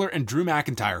Dolph Ziggler and Drew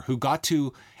McIntyre, who got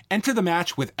to enter the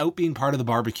match without being part of the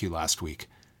barbecue last week.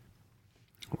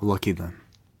 Lucky them.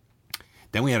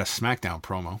 Then we had a SmackDown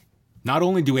promo. Not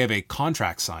only do we have a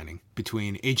contract signing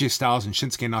between AJ Styles and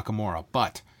Shinsuke Nakamura,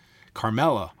 but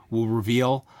Carmella will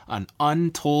reveal an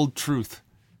untold truth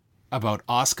about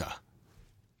Asuka.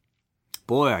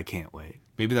 Boy, I can't wait.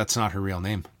 Maybe that's not her real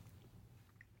name.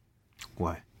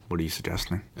 What? What are you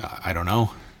suggesting? I don't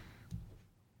know.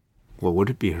 What would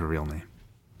it be her real name?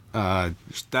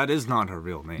 That is not her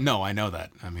real name. No, I know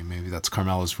that. I mean, maybe that's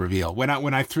Carmella's reveal. When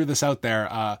I threw this out there,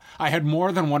 I had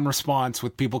more than one response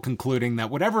with people concluding that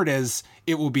whatever it is,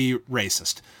 it will be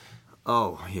racist.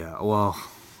 Oh, yeah. Well,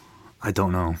 I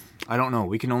don't know.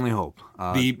 We can only hope.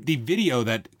 The video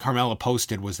that Carmella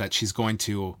posted was that she's going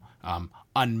to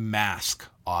unmask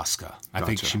Asuka. I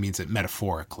think she means it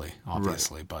metaphorically,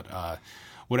 obviously. Right. But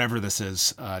whatever this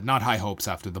is, not high hopes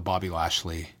after the Bobby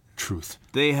Lashley truth.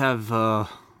 They have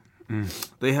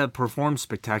performed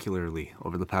spectacularly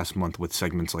over the past month with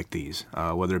segments like these,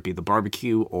 whether it be the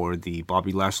barbecue or the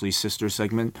Bobby Lashley sister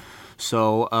segment.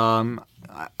 So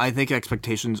I think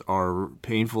expectations are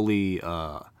painfully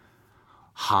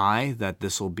high that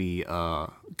this will be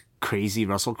crazy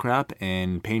wrestle crap,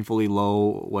 and painfully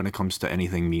low when it comes to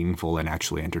anything meaningful and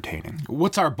actually entertaining.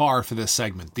 What's our bar for this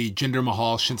segment? The Jinder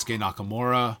Mahal, Shinsuke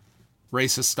Nakamura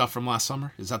racist stuff from last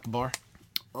summer? Is that the bar?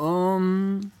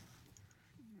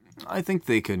 I think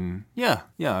they can. Yeah,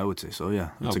 I would say so. Yeah,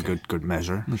 that's okay. a good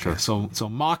measure. Okay. Sure. So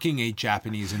mocking a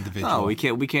Japanese individual. No, we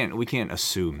can't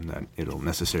assume that it'll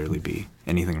necessarily be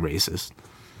anything racist.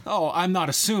 Oh, I'm not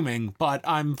assuming, but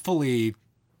I'm fully.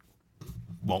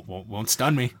 Won't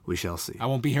stun me. We shall see. I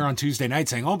won't be here on Tuesday night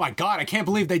saying, "Oh my God, I can't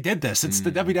believe they did this." It's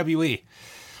the WWE.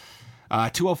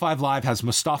 205 Live has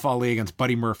Mustafa Ali against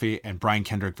Buddy Murphy and Brian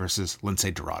Kendrick versus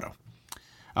Lince Dorado.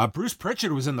 Bruce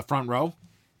Pritchard was in the front row.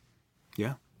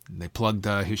 Yeah. They plugged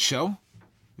his show,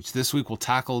 which this week will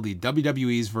tackle the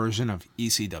WWE's version of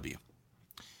ECW.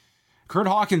 Kurt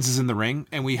Hawkins is in the ring,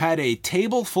 and we had a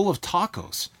table full of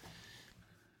tacos.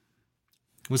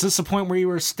 Was this the point where you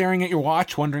were staring at your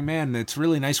watch, wondering, man, it's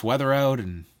really nice weather out,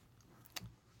 and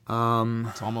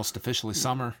it's almost officially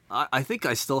summer? I think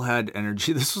I still had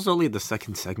energy. This was only the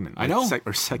second segment. I know.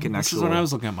 Second This is when I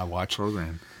was looking at my watch.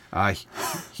 Program.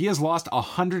 He has lost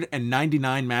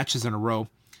 199 matches in a row.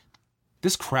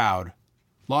 This crowd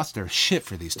lost their shit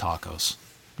for these tacos,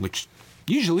 which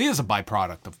usually is a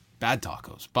byproduct of bad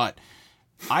tacos. But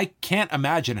I can't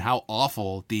imagine how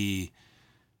awful the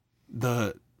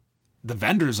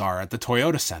vendors are at the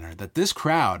Toyota Center, that this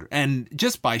crowd, and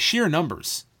just by sheer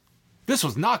numbers, this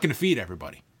was not going to feed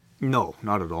everybody. No,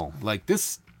 not at all. Like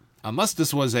this, unless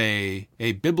this was a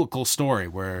biblical story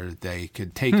where they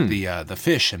could take the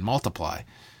fish and multiply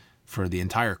for the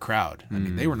entire crowd. I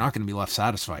mean, they were not going to be left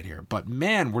satisfied here. But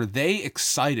man, were they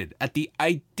excited at the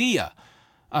idea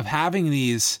of having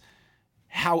these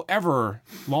however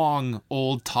long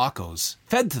old tacos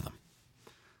fed to them.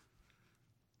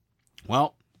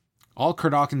 Well, all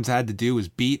Kurt Hawkins had to do was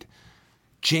beat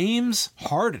James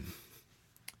Harden,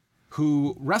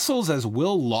 who wrestles as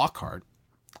Will Lockhart,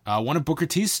 one of Booker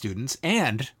T's students,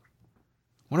 and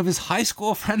one of his high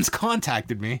school friends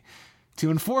contacted me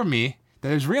to inform me that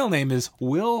his real name is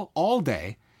Will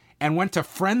Allday and went to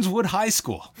Friendswood High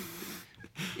School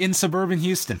in suburban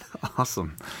Houston.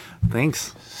 Awesome.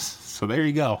 Thanks. So there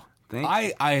you go.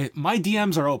 Thanks. My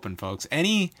DMs are open, folks.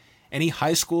 Any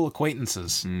high school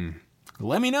acquaintances,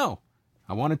 let me know.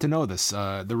 I wanted to know this,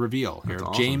 the reveal here.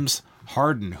 Awesome. James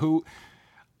Harden, who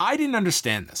I didn't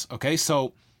understand this. Okay,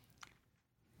 so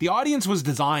the audience was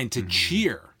designed to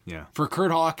cheer for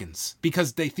Kurt Hawkins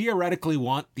because they theoretically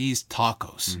want these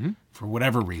tacos for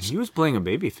whatever reason. He was playing a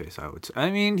babyface, I would say. I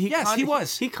mean, he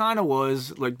was. He kind of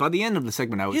was. Like, by the end of the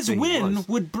segment, I would say his win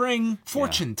would bring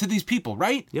fortune to these people,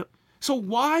 right? Yep. So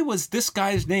why was this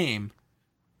guy's name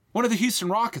one of the Houston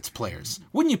Rockets players?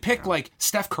 Wouldn't you pick, like,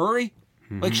 Steph Curry?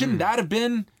 Like, shouldn't that have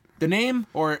been the name?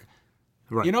 Or,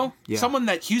 someone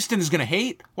that Houston is going to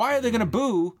hate? Why are they going to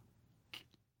boo?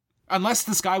 Unless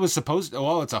this guy was supposed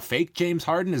to, it's a fake James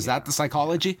Harden? Is that the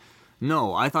psychology?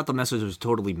 No, I thought the message was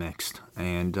totally mixed.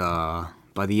 And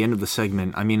by the end of the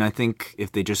segment, I mean, I think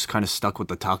if they just kind of stuck with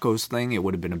the tacos thing, it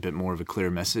would have been a bit more of a clear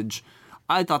message.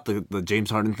 I thought the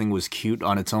James Harden thing was cute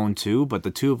on its own too, but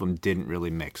the two of them didn't really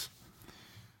mix.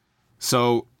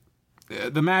 So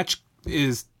the match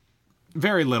is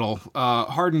very little.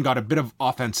 Harden got a bit of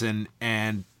offense in,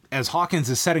 and as Hawkins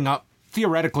is setting up,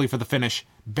 theoretically for the finish,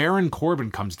 Baron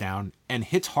Corbin comes down and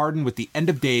hits Harden with the end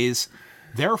of days.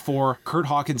 Therefore, Kurt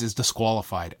Hawkins is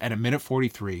disqualified at a minute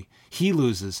 43. He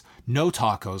loses. No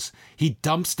tacos. He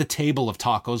dumps the table of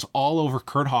tacos all over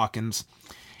Kurt Hawkins.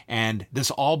 And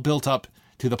this all built up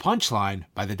to the punchline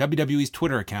by the WWE's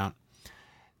Twitter account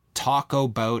talk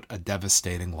about a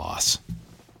devastating loss.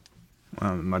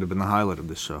 Well, it might have been the highlight of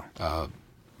this show.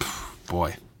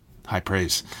 Boy, high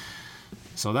praise.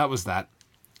 So that was that.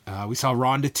 We saw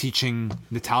Ronda teaching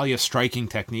Natalya striking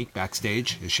technique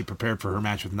backstage as she prepared for her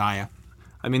match with Nia.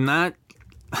 I mean, that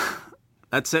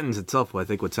sentence itself, I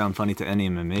think, would sound funny to any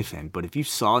MMA fan. But if you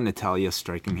saw Natalya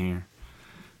striking here,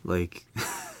 like,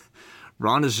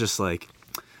 Ronda's just like,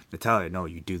 Natalya, no,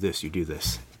 you do this.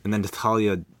 And then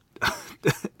Natalya,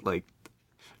 like,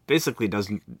 basically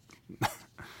doesn't...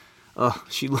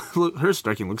 her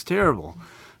striking looks terrible.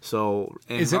 So,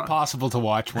 is it possible to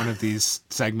watch one of these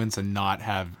segments and not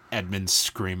have Edmund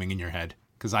screaming in your head?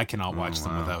 Because I cannot watch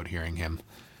them without hearing him.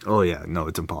 Oh yeah, no,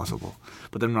 it's impossible.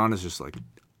 But then Ronda's just like,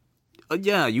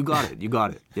 yeah, you got it.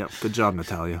 Yeah, good job,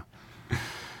 Natalya.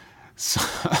 So,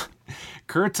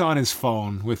 Kurt's on his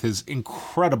phone with his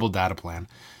incredible data plan.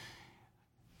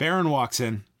 Baron walks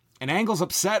in, and Angle's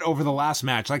upset over the last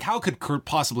match. Like, how could Kurt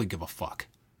possibly give a fuck?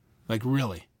 Like,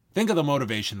 really? Think of the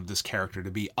motivation of this character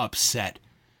to be upset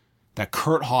that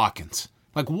Kurt Hawkins,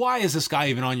 like, why is this guy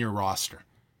even on your roster?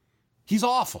 He's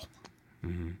awful.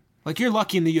 Mm-hmm. Like, you're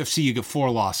lucky in the UFC you get 4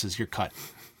 losses, you're cut.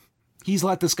 He's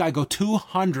let this guy go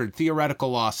 200 theoretical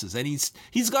losses, and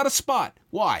he's got a spot.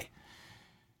 Why?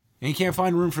 And he can't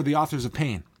find room for the authors of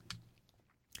pain.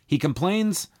 He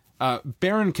complains,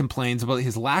 Baron complains about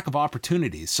his lack of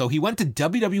opportunities, so he went to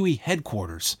WWE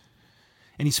headquarters,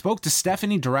 and he spoke to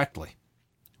Stephanie directly.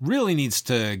 Really needs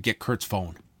to get Kurt's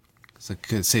phone, because it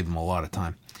could save him a lot of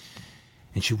time.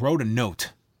 And she wrote a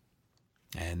note.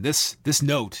 And this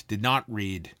note did not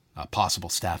read a possible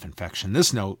staph infection.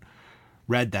 This note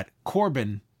read that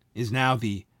Corbin is now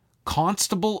the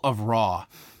Constable of Raw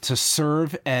to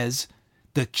serve as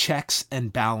the checks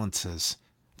and balances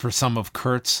for some of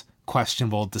Kurt's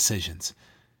questionable decisions.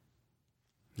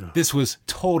 Yeah. This was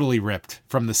totally ripped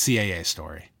from the CAA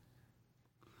story,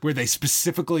 where they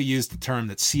specifically used the term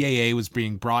that CAA was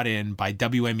being brought in by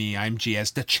WME IMG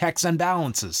as the checks and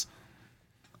balances.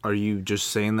 Are you just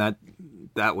saying that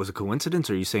was a coincidence,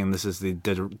 or are you saying this is the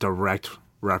direct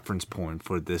reference point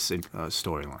for this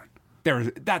storyline?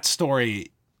 That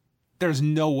story, there's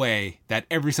no way that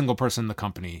every single person in the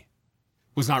company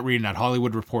was not reading that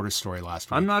Hollywood Reporter story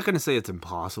last week. I'm not going to say it's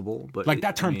impossible, but... Like,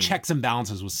 that term, checks and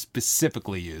balances, was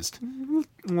specifically used.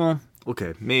 Well,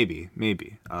 okay, maybe.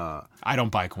 I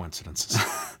don't buy coincidences.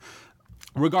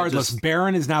 Regardless,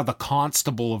 Baron is now the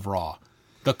Constable of Raw.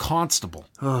 The Constable.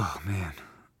 Oh, man.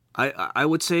 I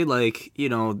would say, like, you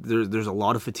know, there's a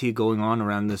lot of fatigue going on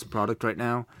around this product right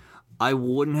now. I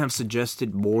wouldn't have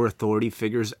suggested more authority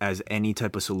figures as any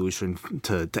type of solution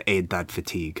to aid that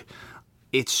fatigue.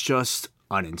 It's just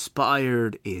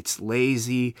uninspired. It's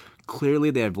lazy.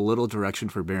 Clearly, they have little direction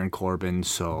for Baron Corbin,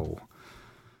 so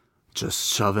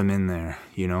just shove him in there,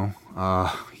 you know?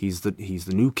 He's the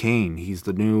new Kane. He's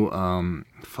the new,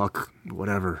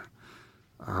 whatever.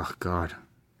 Oh, God.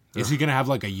 Is he going to have,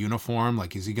 like, a uniform?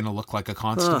 Like, is he going to look like a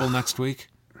constable next week?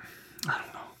 I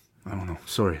don't know.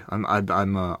 Sorry.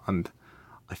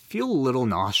 I feel a little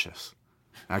nauseous,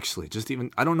 actually.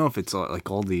 I don't know if it's,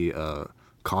 like, all the,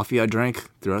 coffee I drank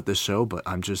throughout this show, but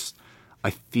I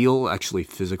feel actually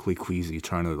physically queasy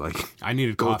trying to, like, I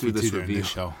needed go coffee through this during review.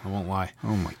 this show. I won't lie.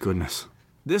 Oh my goodness.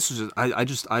 This is I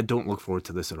don't look forward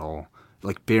to this at all.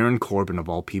 Like, Baron Corbin, of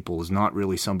all people, is not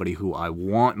really somebody who I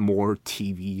want more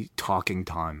TV talking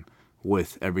time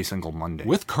with every single Monday.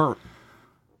 With Kurt.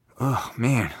 Oh,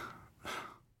 man.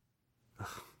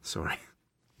 Sorry.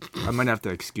 I might have to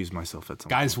excuse myself at some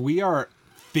Guys, point. we are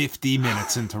 50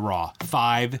 minutes into Raw.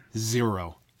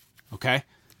 5-0. Okay?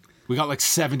 We got like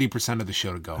 70% of the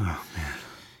show to go. Oh, man.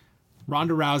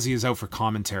 Ronda Rousey is out for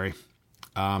commentary.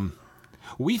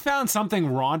 We found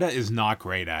something Ronda is not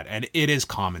great at, and it is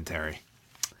commentary.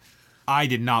 I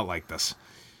did not like this.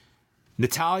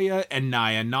 Natalya and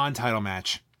Nia, non-title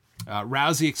match.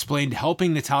 Rousey explained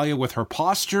helping Natalya with her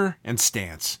posture and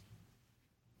stance.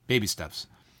 Baby steps.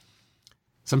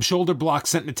 Some shoulder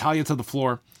blocks sent Natalya to the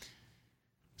floor.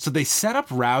 So they set up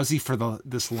Rousey for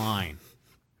this line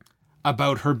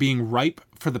about her being ripe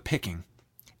for the picking.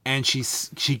 And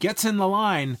she gets in the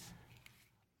line,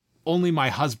 only my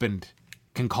husband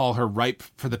can call her ripe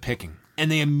for the picking.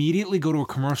 And they immediately go to a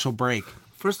commercial break.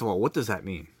 First of all, what does that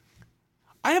mean?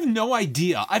 I have no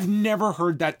idea. I've never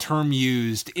heard that term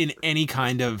used in any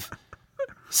kind of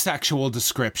sexual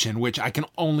description, which I can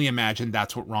only imagine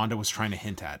that's what Ronda was trying to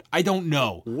hint at. I don't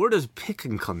know. Where does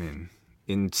picking come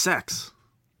in sex?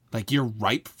 Like, you're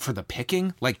ripe for the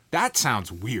picking? Like, that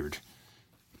sounds weird.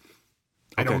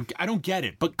 Okay. I don't get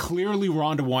it, but clearly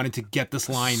Ronda wanted to get this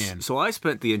line in. So I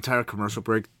spent the entire commercial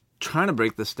break trying to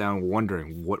break this down,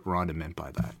 wondering what Ronda meant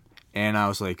by that. And I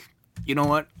was like, you know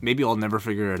what? Maybe I'll never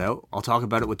figure it out. I'll talk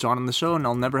about it with John on the show, and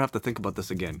I'll never have to think about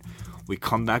this again. We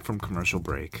come back from commercial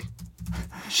break.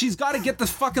 She's got to get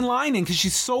this fucking line in because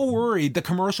she's so worried the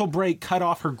commercial break cut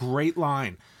off her great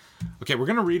line. Okay, we're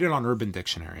going to read it on Urban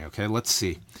Dictionary, okay? Let's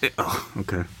see.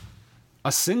 Okay.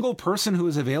 A single person who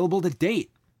is available to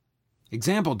date.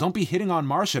 Example, don't be hitting on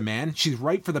Marcia, man. She's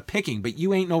ripe for the picking, but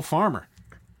you ain't no farmer.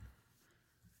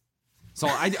 So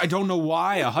I don't know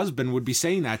why a husband would be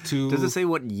saying that to... Does it say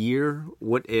what year,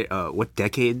 what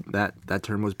decade that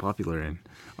term was popular in?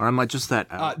 Or am I just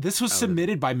that... this was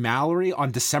submitted by Mallory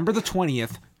on December the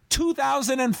 20th,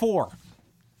 2004.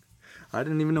 I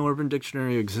didn't even know Urban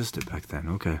Dictionary existed back then.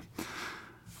 Okay.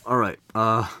 All right.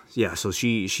 Yeah, so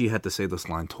she had to say this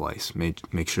line twice.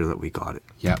 Make sure that we got it.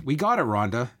 Yeah, we got it,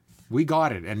 Rhonda. We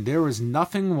got it. And there was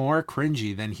nothing more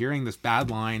cringy than hearing this bad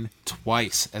line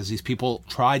twice as these people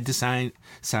tried to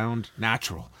sound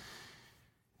natural.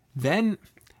 Then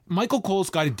Michael Cole's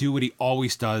got to do what he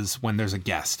always does when there's a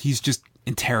guest. He's just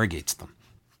interrogates them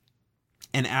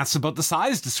and asks about the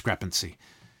size discrepancy.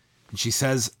 And she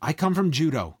says, I come from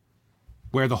judo,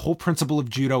 where the whole principle of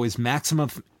judo is maximum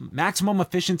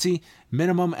efficiency,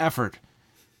 minimum effort.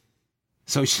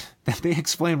 So they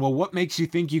explain, well, what makes you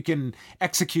think you can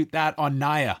execute that on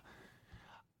Nia?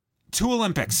 2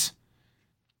 Olympics.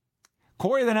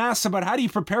 Corey then asks about how do you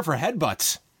prepare for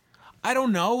headbutts? I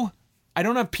don't know. I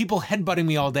don't have people headbutting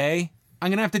me all day. I'm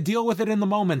going to have to deal with it in the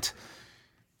moment.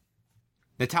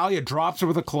 Natalya drops her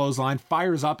with a clothesline,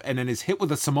 fires up, and then is hit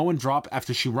with a Samoan drop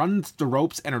after she runs the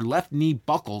ropes and her left knee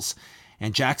buckles,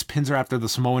 and Jax pins her after the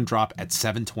Samoan drop at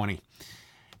 7:20.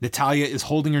 Natalya is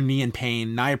holding her knee in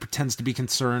pain. Nia pretends to be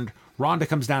concerned. Ronda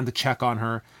comes down to check on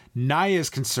her. Nia is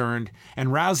concerned, and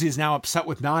Rousey is now upset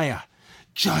with Nia.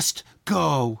 Just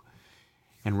go.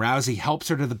 And Rousey helps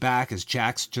her to the back as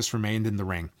Jax just remained in the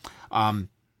ring.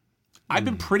 I've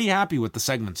been pretty happy with the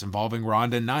segments involving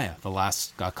Ronda and Nia the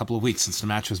last couple of weeks since the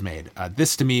match was made.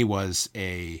 This, to me, was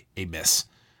a miss.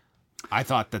 I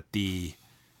thought that the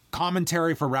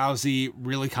commentary for Rousey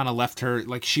really kind of left her,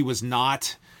 like, she was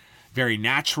not very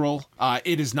natural.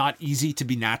 It is not easy to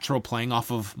be natural playing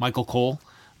off of Michael Cole.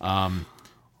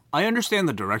 I understand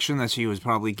the direction that she was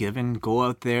probably given. Go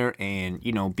out there and,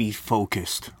 be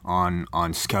focused on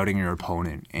scouting your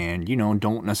opponent. And,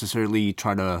 don't necessarily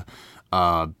try to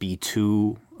be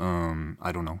too,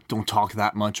 don't talk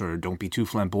that much, or don't be too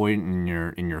flamboyant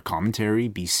in your commentary.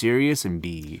 Be serious and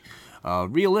be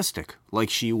realistic, like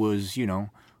she was,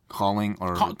 calling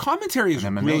or commentary is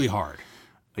really hard.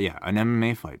 Yeah, an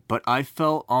MMA fight. But I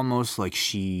felt almost like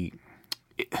she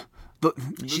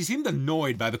seemed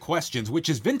annoyed by the questions, which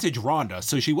is vintage Ronda,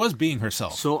 so she was being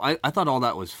herself. So I thought all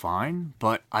that was fine,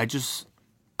 but I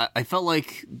felt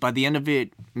like by the end of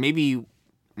it, maybe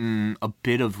a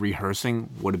bit of rehearsing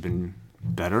would have been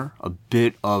better. A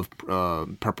bit of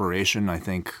preparation, I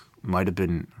think, might have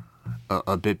been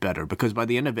a bit better. Because by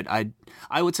the end of it,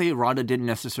 I would say Ronda didn't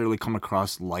necessarily come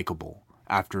across likable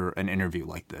after an interview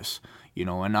like this.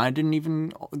 And I didn't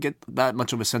even get that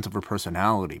much of a sense of her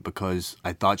personality because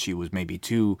I thought she was maybe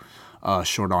too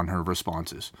short on her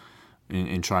responses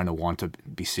in trying to want to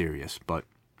be serious. But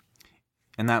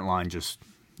in that line, just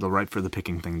the right for the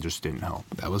picking thing just didn't help.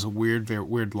 That was a weird, very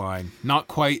weird line. Not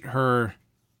quite her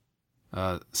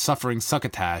suffering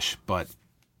succotash, but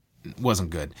it wasn't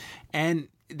good. And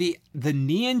the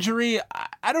knee injury,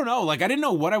 I don't know. Like, I didn't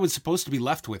know what I was supposed to be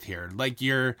left with here. Like,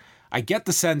 I get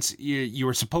the sense you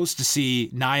were supposed to see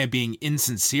Nia being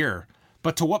insincere,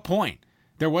 but to what point?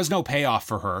 There was no payoff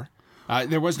for her.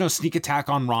 There was no sneak attack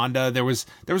on Ronda. There was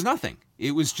nothing.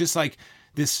 It was just like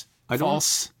this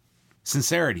false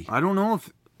sincerity. I don't know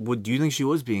do you think she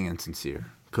was being insincere?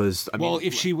 Because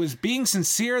if she was being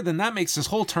sincere, then that makes this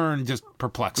whole turn just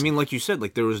perplexing. I mean, like you said,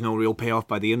 like there was no real payoff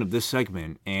by the end of this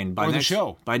segment, and by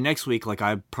next week, like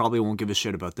I probably won't give a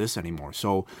shit about this anymore.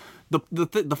 So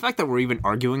the fact that we're even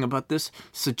arguing about this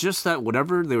suggests that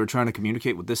whatever they were trying to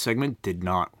communicate with this segment did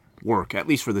not work, at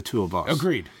least for the two of us.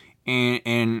 Agreed.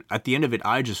 And at the end of it,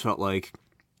 I just felt like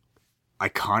I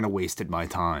kind of wasted my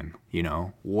time.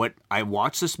 What I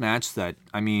watched this match that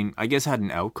I guess had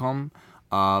an outcome.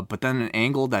 But then an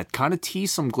angle that kind of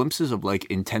teased some glimpses of like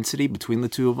intensity between the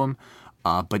two of them,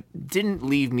 but didn't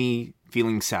leave me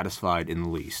feeling satisfied in the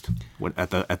least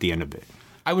at the end of it.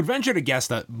 I would venture to guess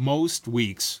that most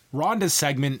weeks Ronda's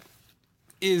segment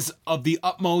is of the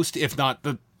utmost, if not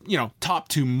the top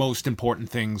 2 most important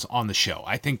things on the show.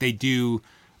 I think they do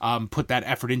put that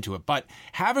effort into it, but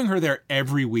having her there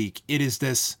every week, it is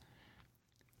this.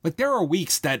 Like, there are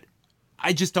weeks that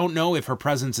I just don't know if her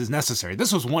presence is necessary.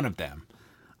 This was one of them.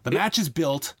 The match is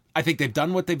built. I think they've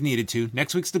done what they've needed to.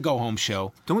 Next week's the go-home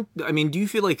show. Do you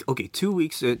feel like, okay, 2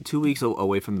 weeks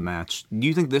away from the match, do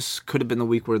you think this could have been the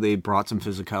week where they brought some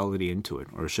physicality into it?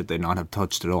 Or should they not have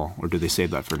touched at all? Or do they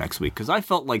save that for next week? Because I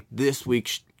felt like this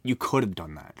week you could have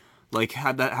done that. Like,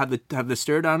 have the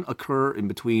stare down occur in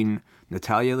between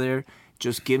Natalya there.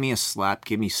 Just give me a slap,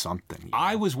 give me something.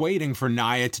 I was waiting for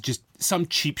Nia to just some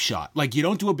cheap shot. Like, you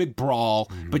don't do a big brawl,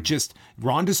 but just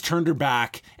Ronda's turned her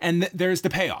back, and there's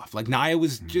the payoff. Like, Nia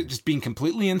was just being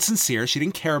completely insincere. She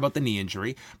didn't care about the knee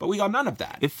injury, but we got none of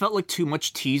that. It felt like too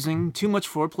much teasing, too much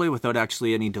foreplay without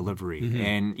actually any delivery.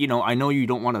 And, I know you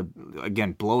don't want to,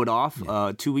 again, blow it off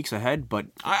 2 weeks ahead, but...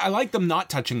 I like them not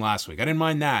touching last week. I didn't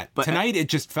mind that. But tonight, it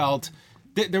just felt...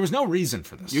 there was no reason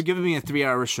for this. You're giving me a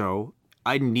 3-hour show.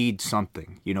 I need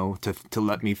something, to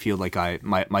let me feel like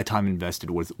my time invested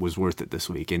was worth it this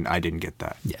week, and I didn't get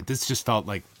that. Yeah, this just felt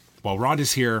like, well,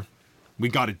 Ronda's here, we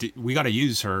got to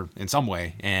use her in some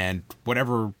way, and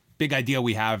whatever big idea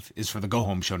we have is for the go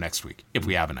home show next week, if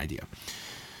we have an idea.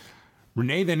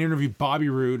 Renee then interviewed Bobby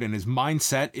Roode, and his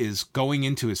mindset is going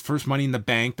into his first Money in the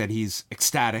Bank that he's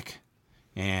ecstatic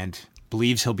and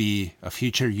believes he'll be a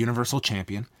future Universal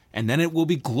Champion, and then it will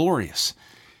be glorious.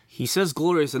 He says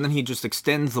glorious, and then he just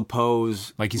extends the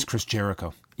pose. Like he's Chris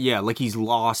Jericho. Yeah, like he's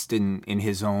lost in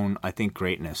his own, I think,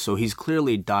 greatness. So he's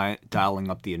clearly dialing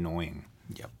up the annoying.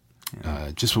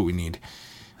 Yep. Just what we need.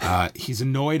 He's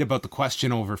annoyed about the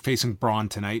question over facing Braun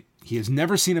tonight. He has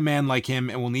never seen a man like him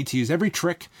and will need to use every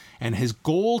trick, and his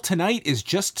goal tonight is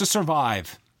just to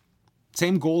survive.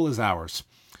 Same goal as ours.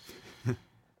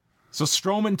 So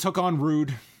Strowman took on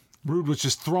Roode. Roode was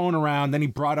just thrown around, then he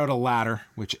brought out a ladder,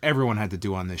 which everyone had to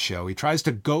do on this show. He tries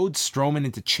to goad Strowman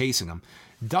into chasing him,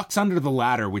 ducks under the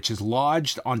ladder, which is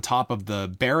lodged on top of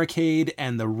the barricade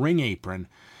and the ring apron,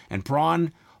 and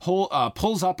Braun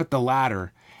pulls up at the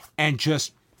ladder and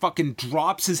just fucking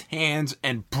drops his hands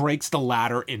and breaks the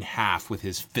ladder in half with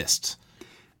his fists.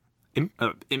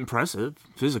 Impressive,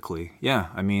 physically. Yeah,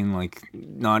 I mean, like,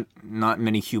 not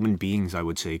many human beings, I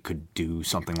would say, could do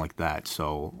something like that,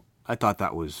 so... I thought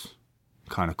that was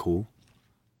kind of cool.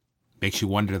 Makes you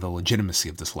wonder the legitimacy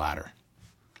of this ladder.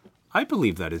 I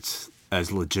believe that it's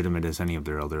as legitimate as any of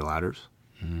their other ladders.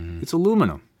 It's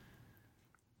aluminum.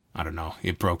 I don't know.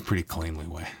 It broke pretty cleanly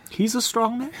away. He's a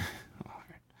strong man.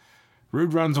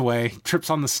 Roode runs away, trips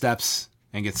on the steps,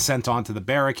 and gets sent onto the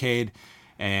barricade,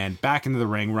 and back into the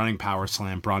ring, running power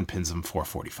slam. Braun pins him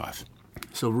 445.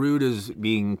 So Roode is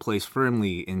being placed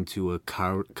firmly into a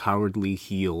cowardly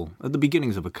heel, at the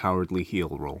beginnings of a cowardly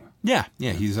heel role. Yeah,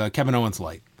 he's Kevin Owens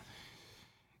light.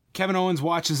 Kevin Owens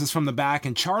watches this from the back,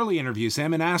 and Charlie interviews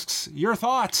him and asks, your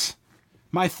thoughts?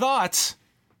 My thoughts?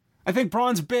 I think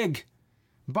Braun's big.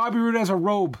 Bobby Roode has a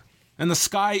robe, and the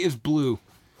sky is blue.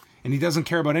 And he doesn't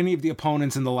care about any of the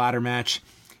opponents in the ladder match.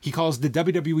 He calls the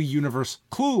WWE Universe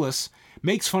clueless,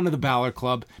 makes fun of the Balor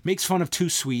Club, makes fun of Too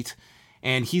Sweet,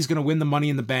 and he's going to win the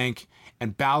Money in the Bank,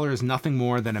 and Balor is nothing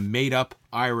more than a made-up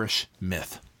Irish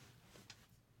myth.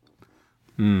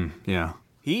 Yeah.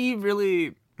 He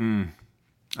really...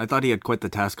 I thought he had quite the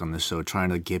task on this show, trying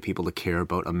to get people to care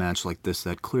about a match like this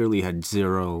that clearly had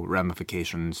zero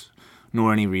ramifications,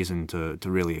 nor any reason to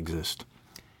really exist.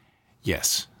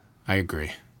 Yes, I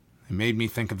agree. It made me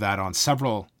think of that on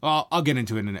several... Well, I'll get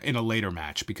into it in a later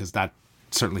match, because that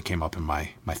certainly came up in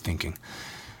my thinking.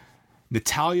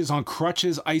 Natalya's on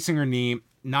crutches, icing her knee.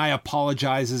 Nia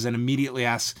apologizes and immediately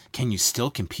asks, can you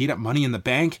still compete at Money in the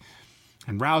Bank?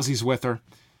 And Rousey's with her.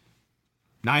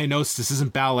 Nia notes this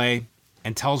isn't ballet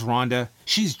and tells Ronda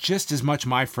she's just as much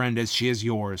my friend as she is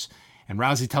yours. And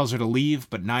Rousey tells her to leave,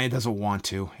 but Nia doesn't want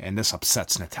to, and this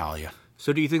upsets Natalya.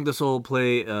 So do you think this will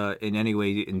play in any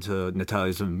way into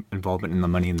Natalya's involvement in the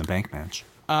Money in the Bank match?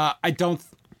 I don't...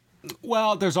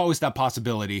 Well, there's always that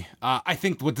possibility. I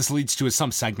think what this leads to is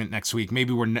some segment next week,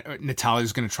 maybe where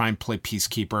Natalya's going to try and play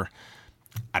peacekeeper.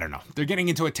 I don't know. They're getting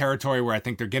into a territory where I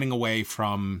think they're getting away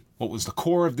from what was the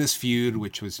core of this feud,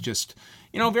 which was just,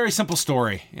 a very simple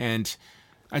story. And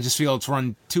I just feel it's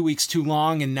run 2 weeks too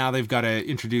long, and now they've got to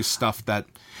introduce stuff that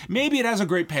maybe it has a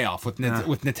great payoff with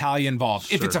Natalya involved.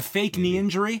 Sure, if it's a fake knee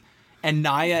injury and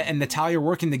Nia and Natalya are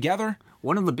working together...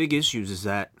 One of the big issues is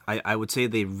that I would say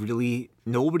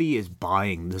nobody is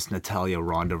buying this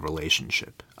Natalya-Ronda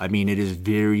relationship. I mean, it is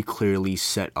very clearly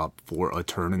set up for a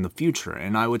turn in the future.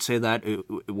 And I would say that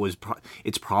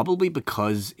it's probably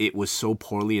because it was so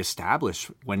poorly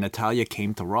established when Natalya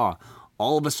came to Raw.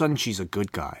 All of a sudden, she's a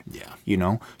good guy.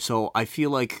 Yeah. So I feel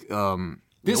like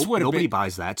nobody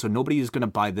buys that, so nobody is going to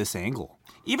buy this angle.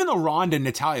 Even though Ronda and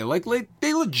Natalya,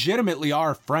 they legitimately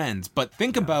are friends, but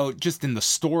think about just in the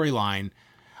storyline,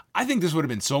 I think this would have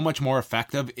been so much more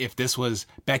effective if this was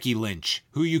Becky Lynch,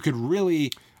 who you could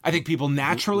really, I think people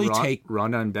naturally take.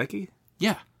 Ronda and Becky?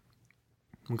 Yeah.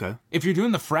 Okay. If you're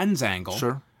doing the friends angle.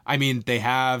 Sure. I mean, they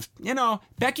have,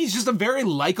 Becky's just a very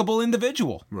likable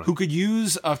individual who could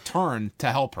use a turn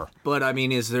to help her. But I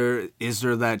mean, is there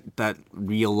that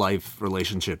real life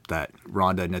relationship that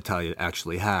Ronda and Natalya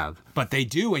actually have? But they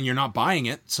do, and you're not buying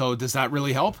it. So does that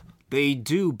really help? They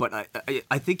do, but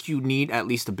I think you need at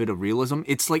least a bit of realism.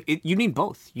 It's like you need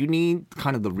both. You need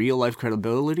kind of the real life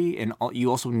credibility, and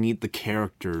you also need the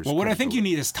characters. Well, what I think you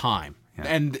need is time. Yeah.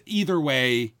 And either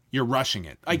way, you're rushing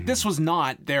it. Like, this was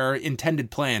not their intended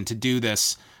plan to do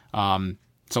this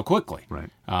so quickly. Right.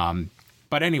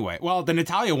 But anyway, well, the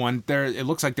Natalya one, it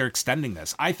looks like they're extending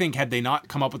this. I think had they not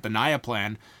come up with the Nia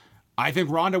plan, I think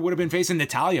Ronda would have been facing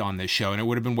Natalya on this show, and it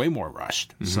would have been way more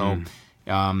rushed. So,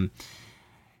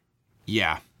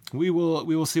 yeah, we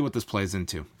will see what this plays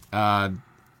into.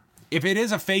 If it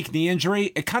is a fake knee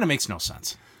injury, it kind of makes no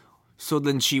sense. So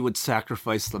then she would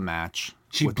sacrifice the match.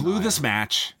 She blew this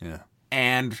match. Yeah.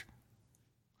 And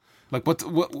like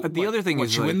the other thing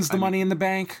is she wins the Money in the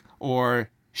Bank, or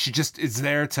she just is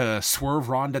there to swerve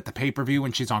Ronda at the pay-per-view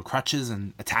when she's on crutches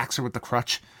and attacks her with the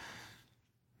crutch.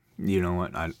 You know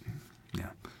what? I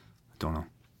don't know.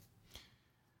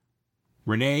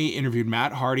 Renee interviewed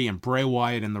Matt Hardy and Bray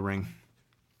Wyatt in the ring.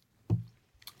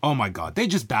 Oh my God, they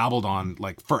just babbled on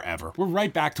like forever. We're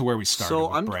right back to where we started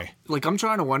with Bray. I'm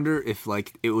trying to wonder if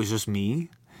like it was just me.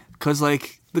 Because,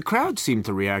 like, the crowd seemed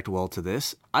to react well to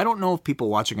this. I don't know if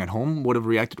people watching at home would have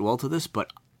reacted well to this,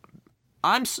 but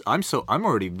I'm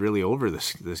already really over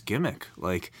this gimmick.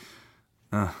 Like,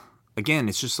 again,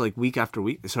 it's just like week after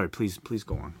week. Sorry, please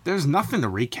go on. There's nothing to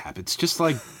recap. It's just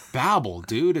like babble,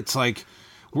 dude. It's like,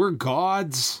 we're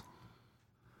gods.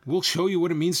 We'll show you what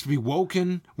it means to be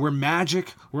woken. We're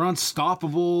magic. We're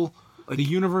unstoppable. Like, the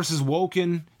universe is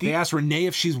woken. They asked Renee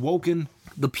if she's woken.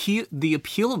 The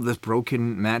appeal of this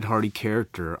broken Matt Hardy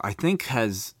character, I think,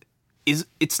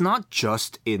 it's not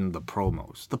just in the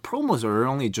promos. The promos are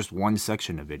only just one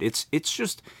section of it.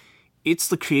 It's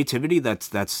the creativity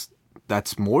that's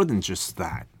more than just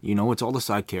that. It's all the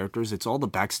side characters. It's all the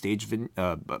backstage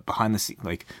behind the scene,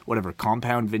 like whatever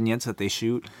compound vignettes that they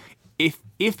shoot. If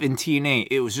in TNA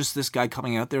it was just this guy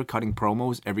coming out there cutting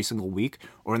promos every single week,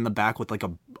 or in the back with like a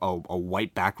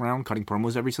white background cutting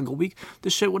promos every single week,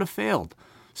 this shit would have failed.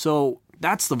 So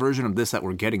that's the version of this that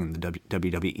we're getting in the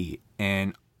WWE,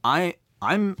 and I'm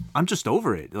just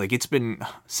over it. Like, it's been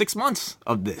 6 months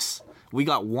of this. We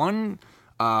got one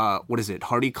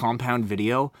Hardy compound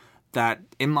video that,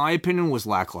 in my opinion, was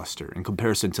lackluster in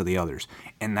comparison to the others,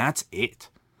 and that's it.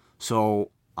 So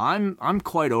I'm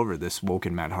quite over this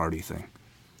woken Matt Hardy thing.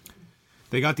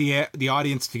 They got the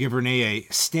audience to give Renee a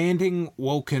standing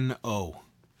woken O.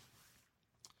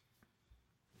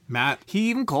 Matt, he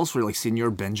even calls for like Senor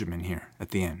Benjamin here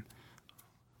at the end,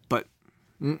 but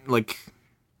like,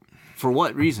 for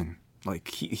what reason? Like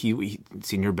he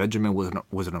Senor Benjamin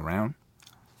wasn't around.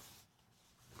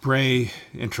 Bray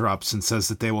interrupts and says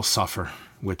that they will suffer,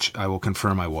 which I will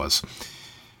confirm I was.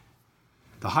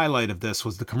 The highlight of this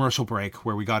was the commercial break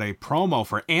where we got a promo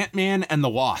for Ant-Man and the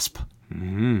Wasp.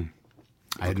 Mm-hmm.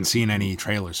 I hadn't seen any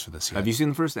trailers for this yet. Have you seen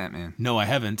the first Ant-Man? No, I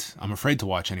haven't. I'm afraid to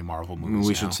watch any Marvel movies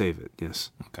We should save it,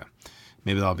 yes. Okay.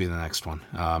 Maybe that'll be the next one.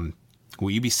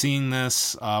 Will you be seeing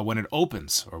this when it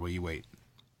opens, or will you wait?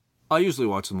 I usually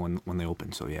watch them when they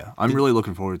open, so yeah. I'm really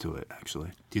looking forward to it, actually.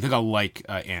 Do you think I'll like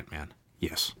Ant-Man?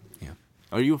 Yes. Yeah.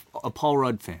 Are you a Paul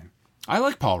Rudd fan? I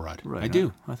like Paul Rudd. Right, I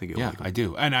do. I think you'll like him. I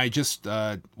do. And I just,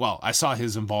 I saw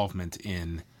his involvement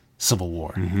in Civil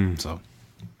War. Mm-hmm. So,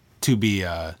 to be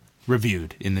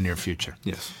reviewed in the near future.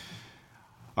 Yes.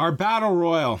 Our Battle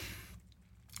Royal,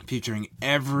 featuring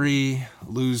every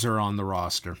loser on the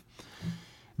roster.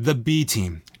 The B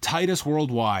Team, Titus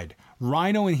Worldwide,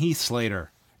 Rhino and Heath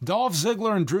Slater, Dolph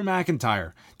Ziggler and Drew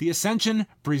McIntyre, The Ascension,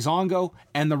 Breezango,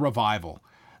 and The Revival.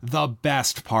 The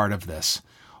best part of this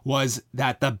was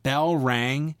that the bell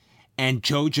rang and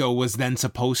JoJo was then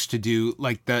supposed to do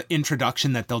like the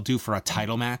introduction that they'll do for a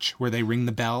title match where they ring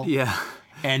the bell. Yeah.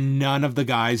 And none of the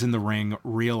guys in the ring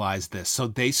realize this. So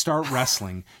they start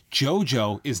wrestling.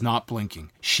 JoJo is not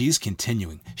blinking. She's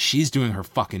continuing. She's doing her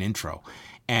fucking intro.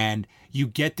 And you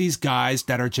get these guys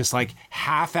that are just like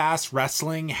half-ass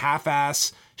wrestling,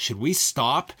 half-ass, should we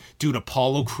stop? Dude,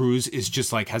 Apollo Crews is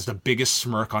just like, has the biggest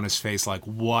smirk on his face, like,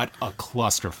 what a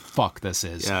clusterfuck this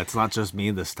is. Yeah, it's not just me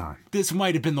this time. This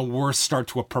might have been the worst start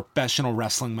to a professional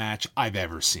wrestling match I've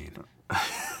ever seen.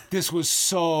 This was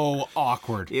so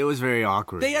awkward. It was very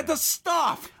awkward. They had to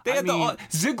stop.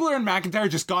 Ziggler and McIntyre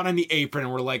just got on the apron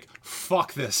and were like,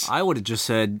 fuck this. I would have just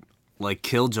said, like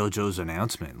kill JoJo's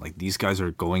announcement. Like these guys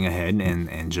are going ahead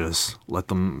and just let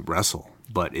them wrestle.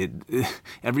 But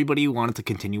everybody wanted to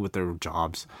continue with their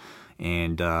jobs,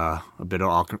 and a bit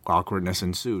of awkwardness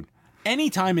ensued.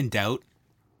 Anytime in doubt,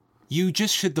 you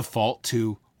just should default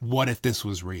to, what if this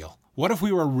was real? What if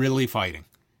we were really fighting?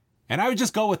 And I would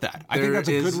just go with that. I think that's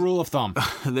a good rule of thumb.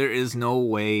 There is no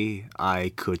way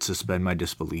I could suspend my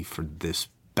disbelief for this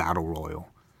battle royal.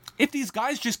 If these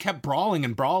guys just kept brawling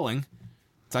and brawling,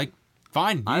 it's like,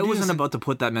 fine. I wasn't about to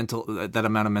put that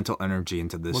amount of mental energy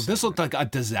into this. Well, this looked like a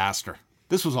disaster.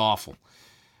 This was awful.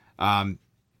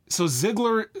 So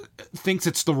Ziggler thinks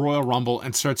it's the Royal Rumble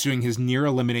and starts doing his near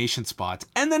elimination spots,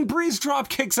 and then Breeze drop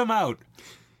kicks him out.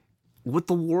 With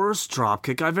the worst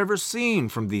dropkick I've ever seen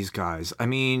from these guys. I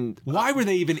mean, why were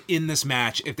they even in this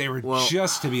match if they were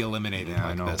just to be eliminated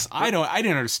like this? I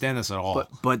didn't understand this at all.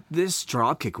 But this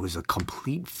dropkick was a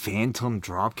complete phantom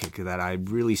dropkick that I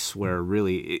really swear,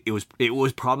 it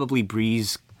was probably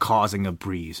Breeze causing a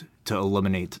Breeze to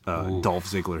eliminate Dolph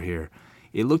Ziggler here.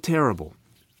 It looked terrible.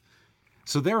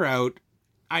 So they're out.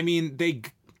 I mean, they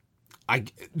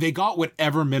got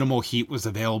whatever minimal heat was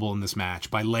available in this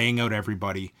match by laying out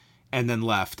everybody and then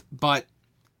left. But,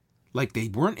 like, they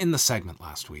weren't in the segment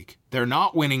last week. They're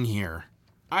not winning here.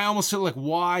 I almost feel like,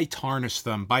 why tarnish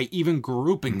them by even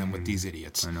grouping them with these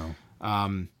idiots? I know.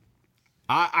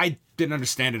 I didn't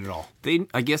understand it at all.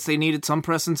 I guess they needed some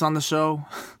presence on the show.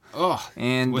 Ugh.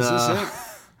 And was this it?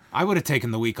 I would have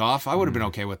taken the week off. I would have been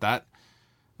okay with that.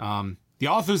 The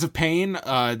Authors of Pain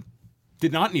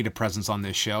did not need a presence on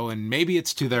this show, and maybe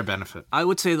it's to their benefit. I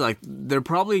would say, like,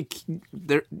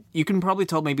 you can probably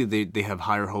tell maybe they have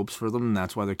higher hopes for them, and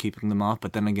that's why they're keeping them off.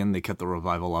 But then again, they kept the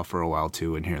Revival off for a while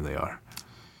too, and here they are.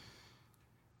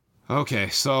 Okay,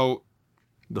 so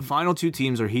the final two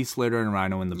teams are Heath Slater and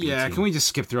Rhino in the B team. Can we just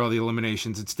skip through all the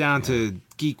eliminations? It's down to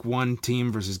Geek 1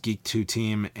 team versus Geek 2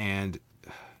 team, and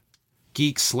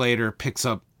Geek Slater picks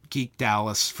up Geek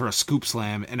Dallas for a scoop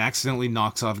slam and accidentally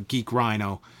knocks off Geek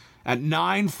Rhino at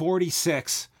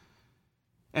 9:46,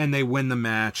 and they win the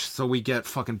match. So we get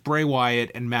fucking Bray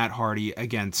Wyatt and Matt Hardy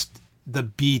against the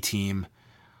B team.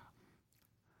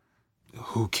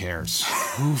 Who cares?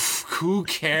 Who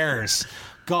cares?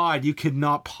 God, you could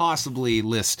not possibly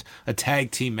list a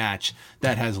tag team match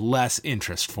that has less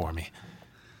interest for me.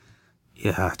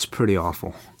 Yeah, it's pretty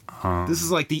awful. This is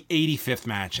like the 85th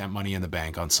match at Money in the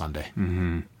Bank on Sunday.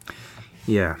 Mm-hmm.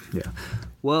 Yeah.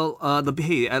 Well,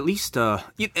 at least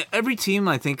every team,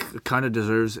 I think, kind of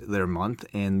deserves their month,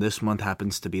 and this month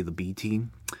happens to be the B team.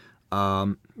 Put it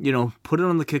on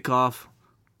the kickoff,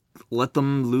 let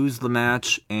them lose the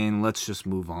match, and let's just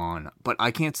move on. But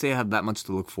I can't say I have that much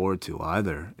to look forward to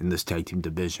either in this tag team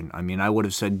division. I mean, I would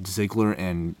have said Ziggler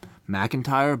and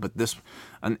McIntyre, but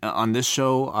on this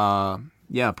show,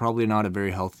 probably not a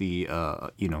very healthy,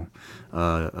 appearance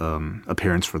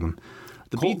for them.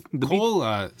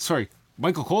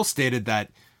 Michael Cole stated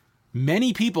that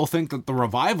many people think that the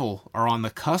Revival are on the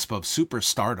cusp of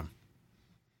superstardom.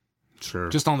 Sure.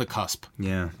 Just on the cusp.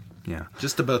 Yeah.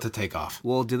 Just about to take off.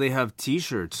 Well, do they have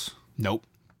T-shirts? Nope.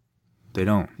 They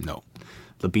don't? No.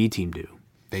 The B team do.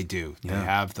 They do. Yeah. They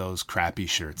have those crappy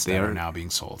shirts that are now being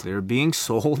sold. They're being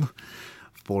sold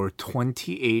for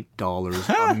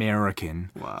 $28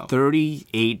 American. Wow.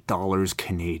 $38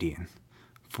 Canadian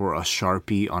for a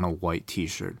Sharpie on a white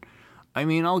T-shirt. I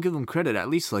mean, I'll give them credit. At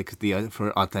least, like,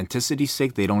 for authenticity's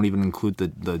sake, they don't even include the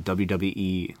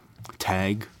WWE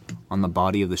tag on the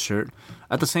body of the shirt.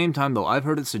 At the same time, though, I've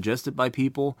heard it suggested by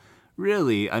people,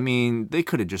 really, I mean, they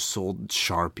could have just sold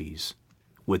Sharpies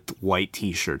with white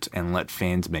T-shirts and let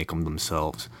fans make them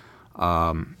themselves.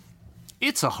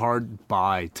 It's a hard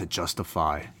buy to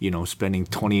justify, spending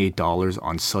 $28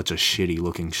 on such a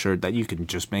shitty-looking shirt that you can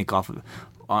just make off of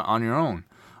on your own.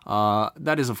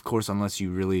 That is, of course, unless you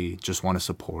really just want to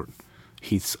support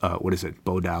Heath's,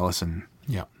 Bo Dallas and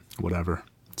whatever.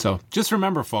 So just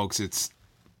remember, folks, it's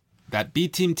that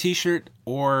B-Team T-shirt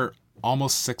or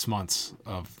almost 6 months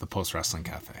of the Post Wrestling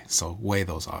Cafe. So weigh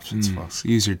those options, folks.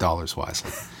 Use your dollars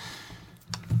wisely.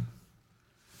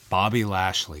 Bobby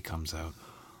Lashley comes out.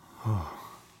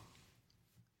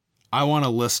 I want to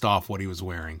list off what he was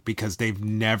wearing because they've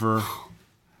never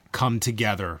come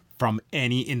together from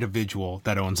any individual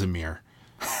that owns a mirror.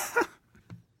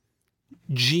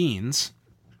 Jeans,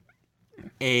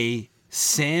 a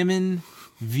salmon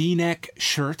V-neck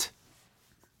shirt,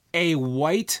 a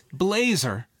white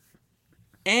blazer,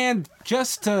 and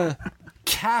just to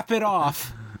cap it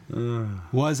off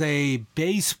was a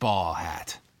baseball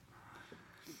hat.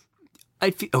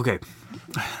 Okay.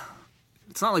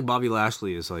 It's not like Bobby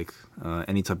Lashley is like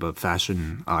any type of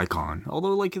fashion icon.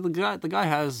 Although, like the guy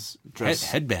has dressed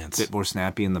headbands a bit more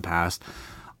snappy in the past.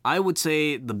 I would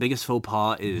say the biggest faux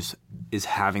pas is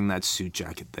having that suit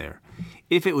jacket there.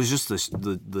 If it was just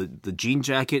the jean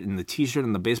jacket and the t-shirt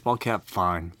and the baseball cap,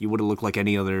 fine. You would have looked like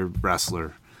any other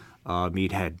wrestler,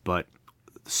 meathead. But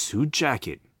the suit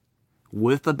jacket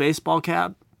with the baseball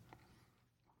cap,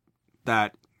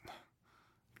 that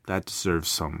deserves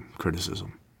some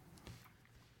criticism.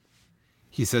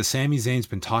 He says Sami Zayn's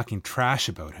been talking trash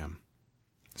about him.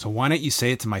 So why don't you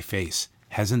say it to my face?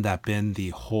 Hasn't that been the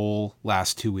whole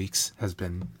last 2 weeks? Has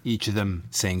been each of them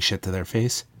saying shit to their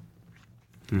face?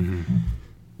 Mm-hmm.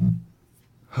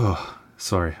 Oh,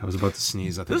 sorry. I was about to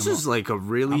sneeze. I think this is like a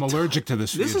really... I'm allergic to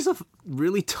this. This is a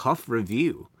really tough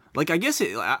review. Like, I guess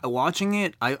watching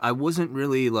it, I wasn't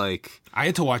really like... I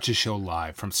had to watch this show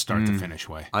live from start to finish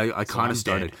way. I kind of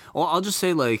started. Well, I'll just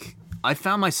say, like, I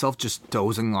found myself just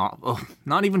dozing off. Oh,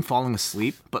 not even falling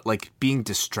asleep, but, like, being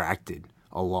distracted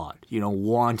a lot. You know,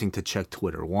 wanting to check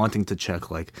Twitter, wanting to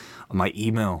check, like, my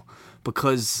email.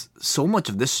 Because so much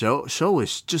of this show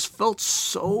is just felt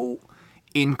so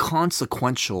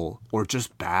inconsequential or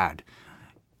just bad.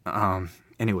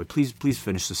 Anyway, please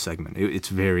finish the segment. It's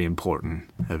very important,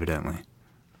 evidently.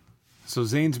 So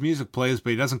Zayn's music plays,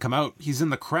 but he doesn't come out. He's in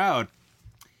the crowd.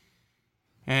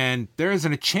 And there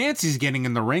isn't a chance he's getting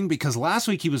in the ring because last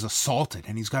week he was assaulted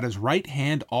and he's got his right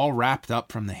hand all wrapped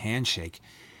up from the handshake.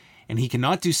 And he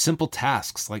cannot do simple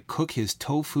tasks like cook his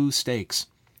tofu steaks.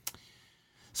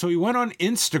 So he went on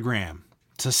Instagram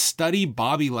to study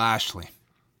Bobby Lashley.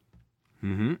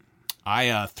 Mm-hmm.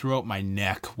 I threw out my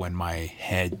neck when my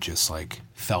head just like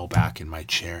fell back in my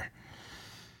chair.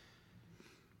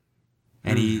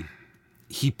 And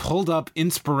he pulled up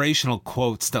inspirational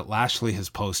quotes that Lashley has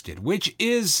posted, which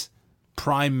is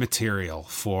prime material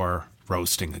for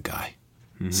roasting a guy.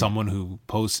 Mm-hmm. Someone who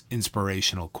posts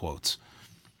inspirational quotes.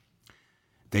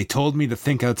 They told me to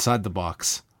think outside the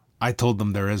box. I told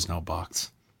them there is no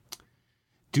box.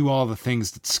 Do all the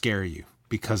things that scare you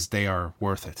because they are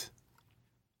worth it.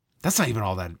 That's not even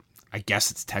all that. I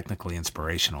guess it's technically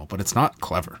inspirational, but it's not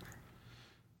clever.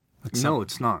 It's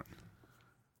not.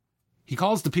 He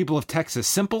calls the people of Texas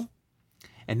simple,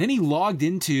 and then he logged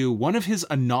into one of his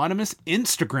anonymous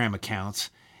Instagram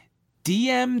accounts,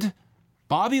 DM'd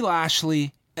Bobby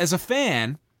Lashley as a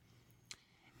fan,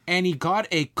 and he got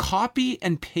a copy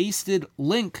and pasted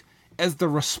link as the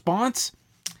response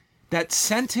that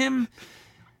sent him...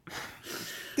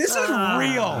 This is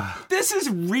real. This is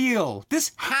real.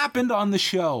 This happened on the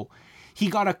show. He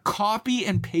got a copy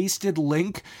and pasted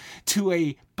link to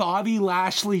a Bobby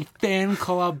Lashley fan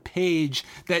club page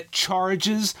that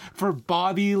charges for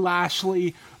Bobby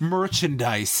Lashley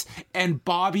merchandise. And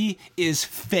Bobby is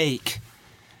fake.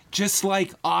 Just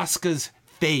like Asuka's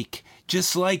fake.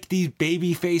 Just like these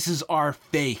baby faces are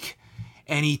fake.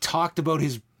 And he talked about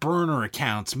his burner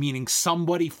accounts, meaning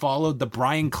somebody followed the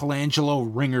Brian Colangelo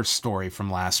ringer story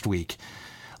from last week.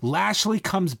 Lashley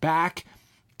comes back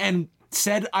and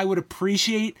said, I would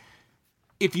appreciate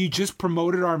if you just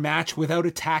promoted our match without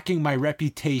attacking my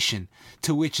reputation,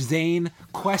 to which Zayn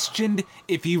questioned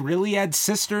if he really had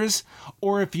sisters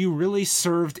or if you really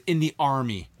served in the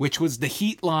army, which was the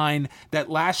heat line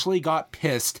that Lashley got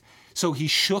pissed, so he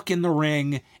shook in the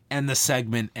ring and the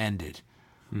segment ended.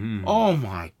 Oh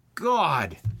my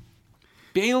God.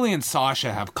 Bayley and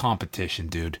Sasha have competition,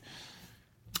 dude.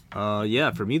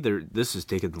 Yeah, for me, this is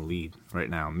taking the lead right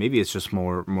now. Maybe it's just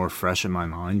more fresh in my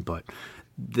mind, but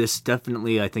this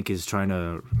definitely, I think, is trying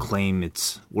to claim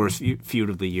its Worst Feud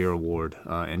of the Year award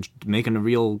and making a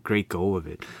real great go of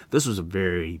it. This was a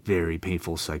very, very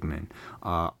painful segment.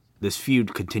 This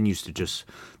feud continues to just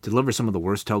deliver some of the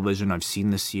worst television I've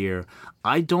seen this year.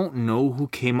 I don't know who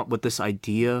came up with this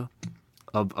idea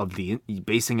of the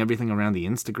basing everything around the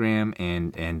Instagram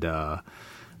and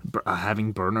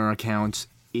having burner accounts.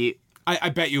 I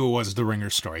bet you it was the ringer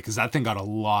story because that thing got a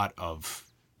lot of...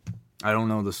 I don't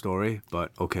know the story,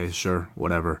 but okay, sure,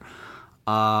 whatever.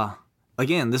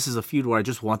 Again, this is a feud where I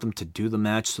just want them to do the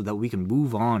match so that we can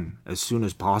move on as soon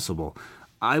as possible.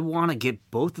 I want to get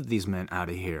both of these men out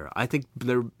of here. I think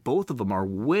both of them are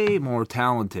way more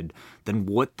talented than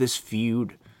what this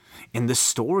feud and the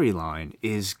storyline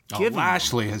is giving.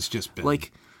 Lashley has just been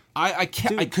like, I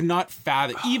could not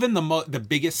fathom. Even the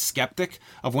biggest skeptic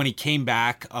of when he came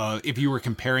back, if you were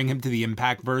comparing him to the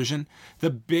Impact version, the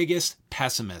biggest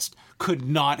pessimist could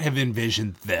not have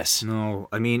envisioned this. No,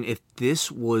 I mean, if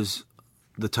this was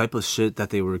the type of shit that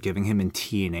they were giving him in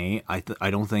TNA,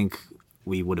 I don't think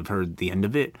we would have heard the end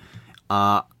of it.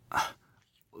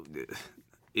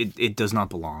 It does not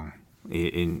belong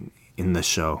in this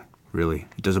show. Really.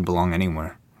 It doesn't belong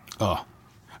anywhere. Oh,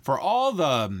 for all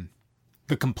the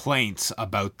complaints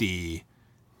about the,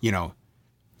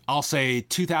 I'll say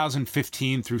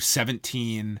 2015 through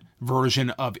 17 version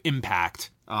of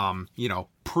Impact,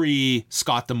 pre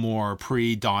Scott D'Amore,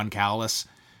 pre Don Callis.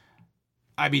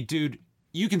 I mean, dude,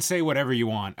 you can say whatever you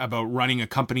want about running a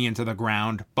company into the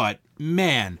ground, but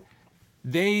man,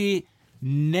 they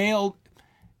nailed.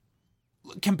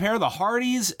 Compare the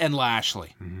Hardys and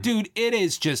Lashley. Mm-hmm. Dude, it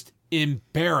is just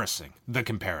embarrassing, the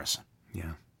comparison.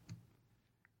 Yeah.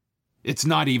 It's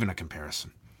not even a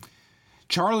comparison.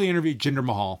 Charlie interviewed Jinder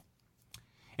Mahal,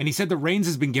 and he said that Reigns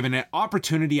has been given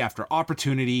opportunity after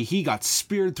opportunity. He got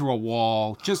speared through a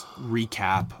wall. Just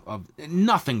recap of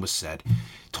nothing was said.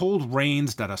 Told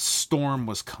Reigns that a storm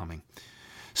was coming.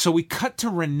 So we cut to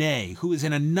Renee, who is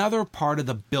in another part of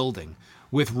the building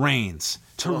with Reigns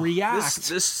to react.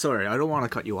 This sorry, I don't want to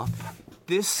cut you off.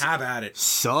 This have at it.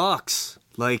 Sucks.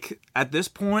 Like, at this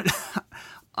point,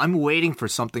 I'm waiting for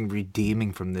something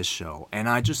redeeming from this show. And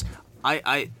I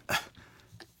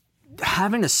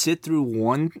having to sit through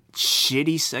one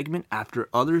shitty segment after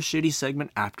other shitty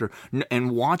segment after,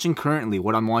 and watching currently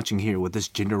what I'm watching here with this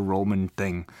Jinder Roman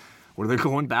thing, where they're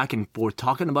going back and forth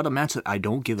talking about a match that I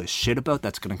don't give a shit about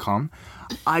that's going to come.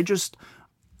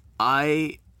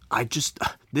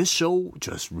 This show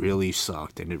just really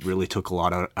sucked, and it really took a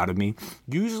lot out of me.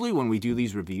 Usually when we do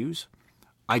these reviews,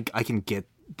 I can get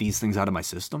these things out of my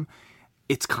system.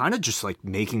 It's kind of just like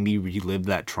making me relive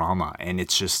that trauma, and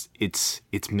it's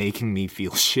making me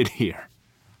feel shittier.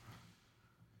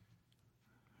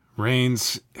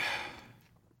 Reigns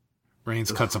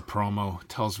cuts a promo,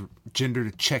 tells Jinder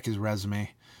to check his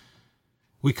resume.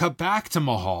 We cut back to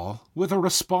Mahal with a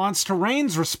response to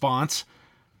Reigns' response.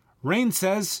 Reigns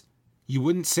says, "You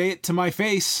wouldn't say it to my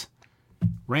face."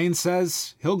 Reigns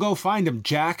says, "He'll go find him,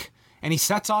 Jack." And he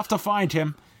sets off to find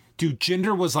him. Dude,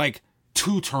 Jinder was like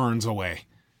 2 turns away.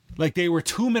 Like they were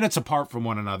 2 minutes apart from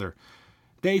one another.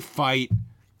 They fight.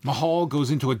 Mahal goes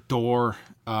into a door.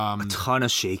 A ton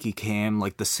of shaky cam,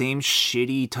 like the same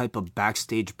shitty type of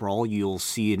backstage brawl you'll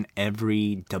see in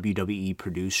every WWE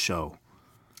produced show.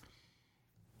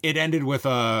 It ended with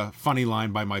a funny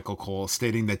line by Michael Cole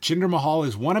stating that Jinder Mahal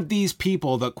is one of these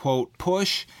people that, quote,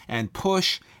 push and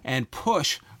push and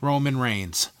push Roman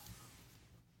Reigns.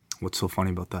 What's so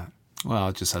funny about that? Well,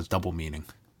 it just has double meaning.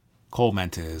 Cole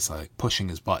meant it as like pushing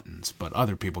his buttons, but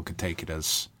other people could take it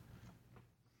as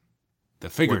the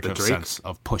figurative sense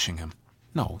of pushing him.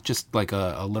 No, just like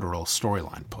a literal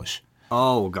storyline push.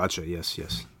 Oh, gotcha. Yes.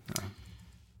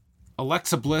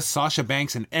 Alexa Bliss, Sasha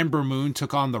Banks, and Ember Moon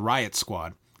took on the Riot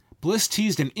Squad. Bliss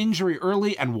teased an injury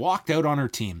early and walked out on her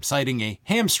team, citing a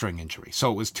hamstring injury,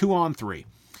 so it was 2-on-3.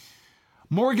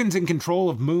 Morgan's in control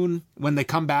of Moon when they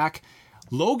come back.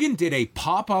 Logan did a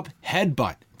pop-up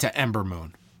headbutt to Ember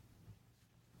Moon.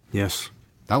 Yes.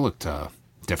 That looked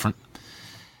different.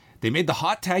 They made the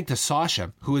hot tag to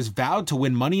Sasha, who has vowed to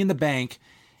win Money in the Bank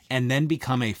and then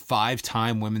become a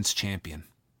 5-time women's champion.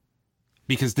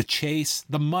 Because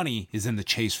the money is in the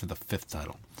chase for the 5th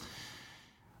title.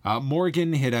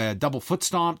 Morgan hit a double foot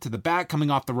stomp to the back coming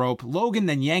off the rope. Logan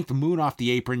then yanked Moon off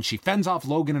the apron. She fends off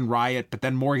Logan and Riot, but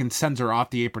then Morgan sends her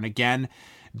off the apron again.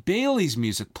 Bayley's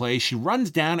music plays. She runs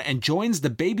down and joins the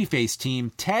babyface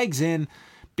team, tags in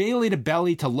Bayley to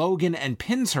belly to Logan and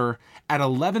pins her at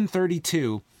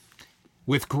 11:32,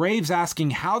 with Graves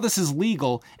asking how this is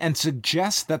legal and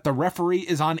suggests that the referee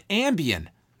is on Ambien.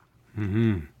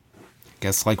 Mm-hmm.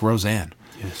 Guess like Roseanne.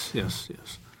 Yes.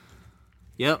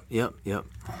 Yep.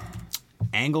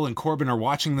 Angle and Corbin are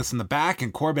watching this in the back,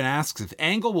 and Corbin asks if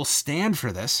Angle will stand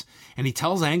for this, and he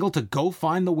tells Angle to go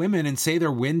find the women and say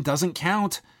their win doesn't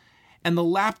count, and the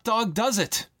lapdog does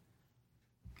it.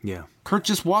 Yeah. Kurt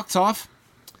just walks off.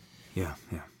 Yeah.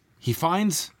 He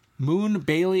finds Moon,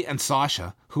 Bayley, and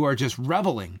Sasha, who are just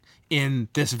reveling in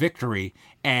this victory,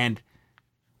 and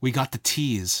we got the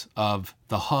tease of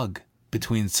the hug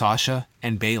between Sasha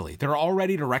and Bayley. They're all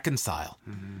ready to reconcile.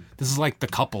 Mm-hmm. This is like the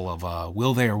couple of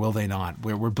will they or will they not?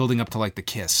 We're building up to like the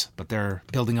kiss, but they're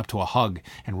building up to a hug.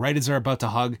 And right as they're about to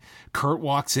hug, Kurt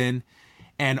walks in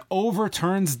and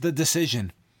overturns the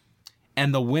decision.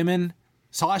 And the women,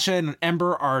 Sasha and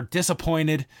Ember, are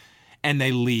disappointed, and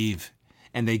they leave.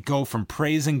 And they go from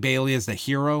praising Bayley as the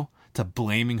hero to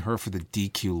blaming her for the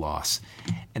DQ loss.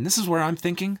 And this is where I'm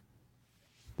thinking,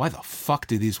 why the fuck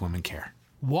do these women care?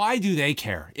 Why do they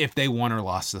care if they won or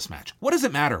lost this match? What does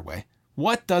it matter, Way?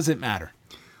 What does it matter?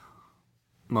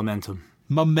 Momentum.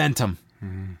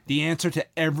 Mm-hmm. The answer to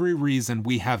every reason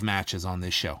we have matches on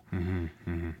this show.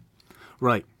 Mm-hmm.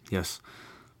 Right, yes.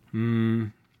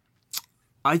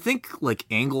 I think like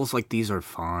angles like these are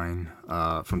fine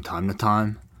from time to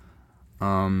time.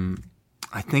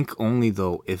 I think only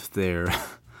though if they're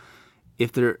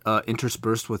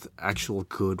interspersed with actual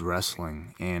good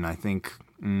wrestling, and I think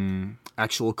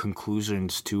actual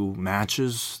conclusions to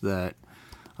matches that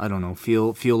I don't know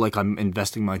feel like I'm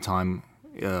investing my time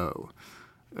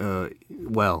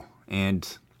well,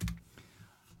 and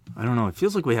I don't know. It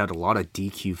feels like we had a lot of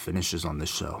DQ finishes on this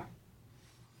show,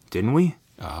 didn't we?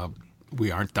 We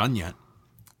aren't done yet.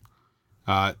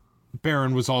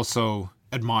 Baron was also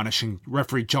admonishing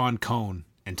referee John Cone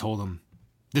and told him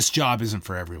this job isn't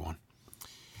for everyone.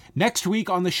 Next week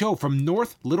on the show from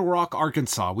North Little Rock,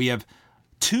 Arkansas, we have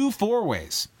 2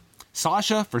 four-ways.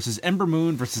 Sasha versus Ember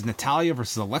Moon versus Natalya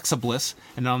versus Alexa Bliss.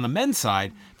 And on the men's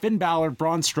side, Finn Balor,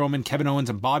 Braun Strowman, Kevin Owens,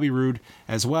 and Bobby Roode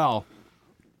as well.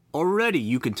 Already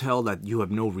you can tell that you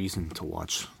have no reason to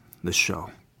watch this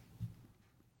show.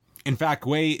 In fact,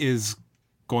 Wei is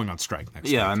going on strike next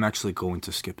week. Yeah, I'm actually going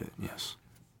to skip it, yes.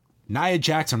 Nia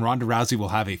Jax and Ronda Rousey will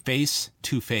have a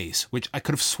face-to-face, which I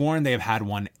could have sworn they have had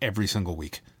one every single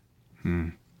week.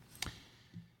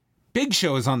 Big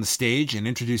Show is on the stage and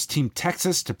introduced Team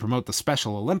Texas to promote the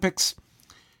Special Olympics.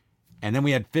 And then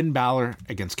we had Finn Balor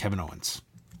against Kevin Owens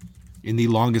in the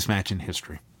longest match in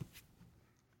history.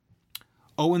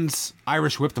 Owens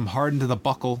Irish whipped him hard into the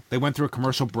buckle. They went through a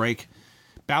commercial break.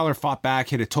 Balor fought back,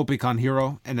 hit a Tope Con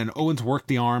Hero, and then Owens worked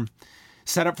the arm.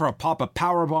 Set up for a pop-up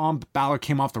powerbomb. Balor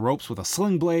came off the ropes with a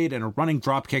sling blade and a running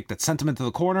dropkick that sent him into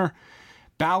the corner.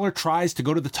 Balor tries to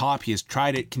go to the top. He has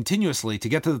tried it continuously to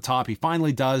get to the top. He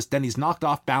finally does. Then he's knocked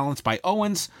off balance by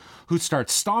Owens, who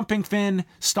starts stomping Finn,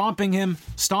 stomping him,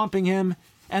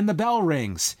 and the bell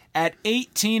rings at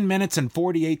 18 minutes and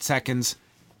 48 seconds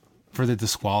for the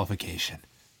disqualification.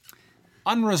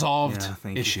 Unresolved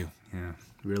issue. Yeah,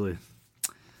 really.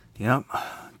 Yep.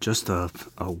 Just a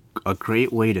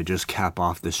great way to just cap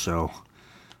off this show.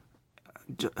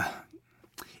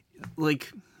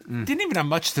 Didn't even have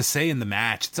much to say in the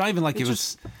match. It's not even like it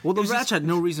was. Well, the match had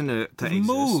no reason to exist.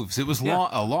 Moves. It was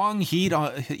a long heat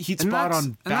spot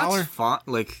on Balor. That's fine.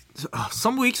 Like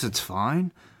some weeks it's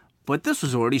fine, but this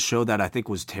was already a show that I think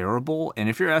was terrible. And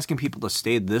if you're asking people to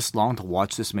stay this long to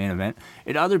watch this main event,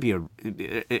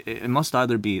 it must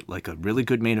either be like a really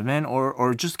good main event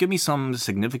or just give me some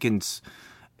significance,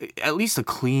 at least a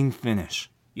clean finish,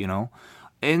 you know.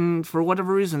 And for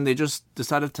whatever reason, they just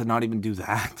decided to not even do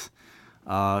that.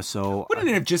 So wouldn't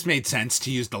it have just made sense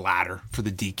to use the ladder for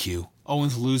the DQ?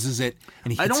 Owens loses it,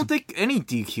 and I don't think any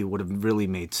DQ would have really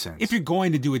made sense. If you're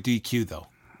going to do a DQ though,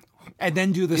 and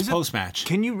then do this post match,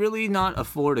 can you really not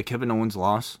afford a Kevin Owens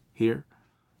loss here?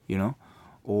 You know,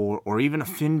 or even a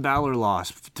Finn Balor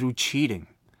loss through cheating.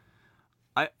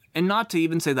 And not to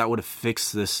even say that would have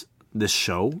fixed this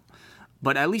show,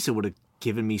 but at least it would have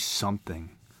given me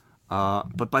something.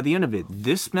 But by the end of it,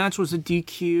 this match was a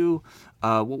DQ.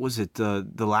 What was it? The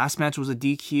last match was a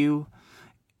DQ.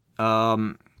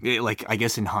 I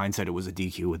guess in hindsight, it was a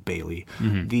DQ with Bayley.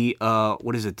 Mm-hmm. The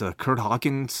what is it? The Kurt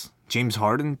Hawkins, James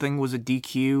Harden thing was a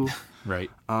DQ. Right.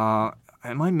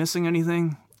 Am I missing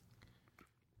anything?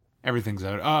 Everything's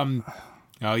out.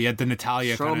 You had the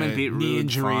Natalya kind of knee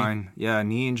injury. Fine. Yeah,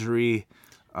 knee injury.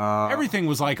 Everything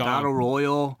was like Battle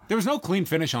Royal. There was no clean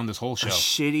finish on this whole show. A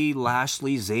shitty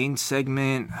Lashley Zayn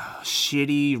segment.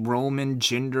 Shitty Roman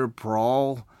Jinder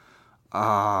brawl.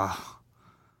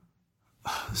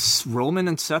 Roman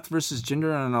and Seth versus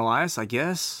Jinder and Elias, I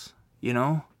guess. You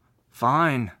know,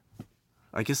 fine.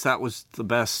 I guess that was the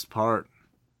best part.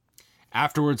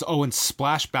 Afterwards, Owens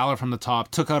splashed Balor from the top,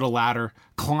 took out a ladder,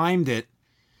 climbed it,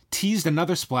 teased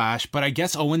another splash, but I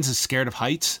guess Owens is scared of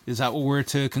heights. Is that what we're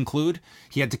to conclude?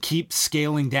 He had to keep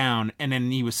scaling down, and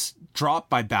then he was dropped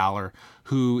by Balor,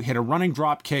 who hit a running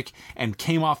drop kick and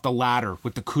came off the ladder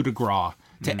with the coup de grace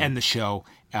to end the show,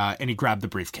 and he grabbed the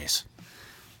briefcase.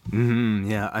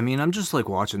 Yeah, I mean, I'm just like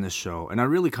watching this show, and I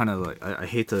really kind of like, I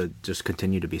hate to just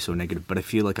continue to be so negative, but I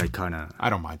feel like I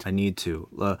don't mind. I need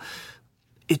to.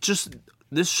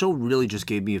 This show really just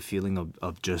gave me a feeling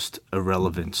of just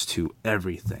irrelevance to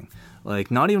everything. Like,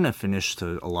 not even a finish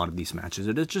to a lot of these matches.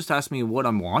 It just asked me what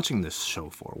I'm watching this show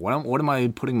for. What am I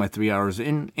putting my 3 hours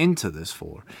into this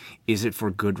for? Is it for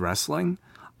good wrestling?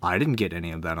 I didn't get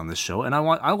any of that on this show, and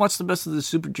I watched the best of the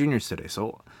Super Juniors today,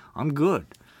 so I'm good.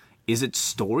 Is it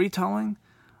storytelling?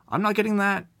 I'm not getting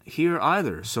that here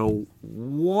either. So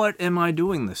what am I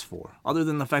doing this for? Other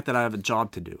than the fact that I have a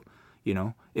job to do. You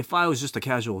know, if I was just a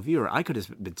casual viewer, I could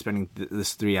have been spending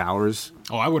this 3 hours.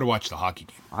 Oh, I would have watched the hockey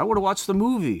game. I would have watched the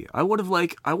movie. I would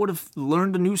have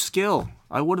learned a new skill.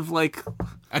 I would have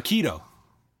Aikido.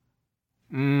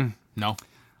 No.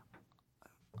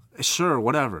 Sure,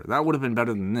 whatever. That would have been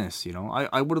better than this, you know?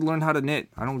 I would have learned how to knit.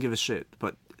 I don't give a shit.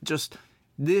 But just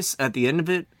this, at the end of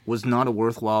it, was not a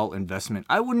worthwhile investment.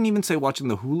 I wouldn't even say watching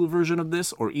the Hulu version of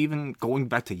this or even going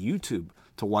back to YouTube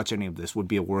to watch any of this would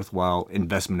be a worthwhile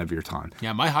investment of your time.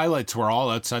 Yeah, my highlights were all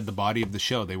outside the body of the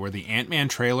show. They were the Ant-Man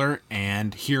trailer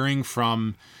and hearing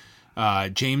from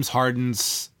James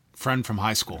Harden's friend from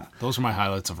high school. Those were my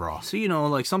highlights of Raw. So, you know,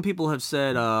 like some people have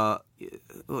said, I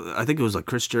think it was like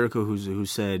Chris Jericho who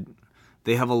said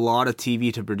they have a lot of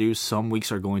TV to produce. Some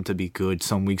weeks are going to be good.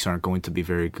 Some weeks aren't going to be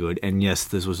very good. And yes,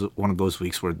 this was one of those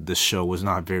weeks where this show was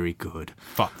not very good.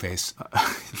 Fuckface.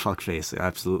 Fuckface,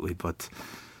 absolutely. But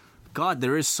God,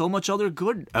 there is so much other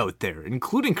good out there,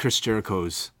 including Chris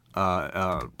Jericho's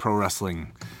pro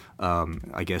wrestling,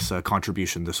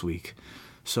 contribution this week.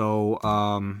 So,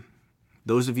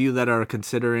 those of you that are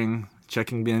considering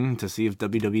checking in to see if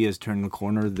WWE has turned the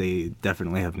corner, they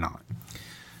definitely have not.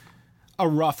 A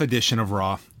rough edition of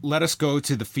Raw. Let us go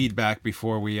to the feedback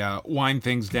before we wind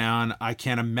things down. I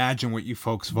can't imagine what you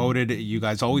folks voted. You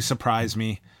guys always surprise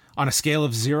me. On a scale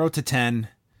of 0 to 10,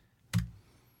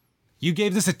 you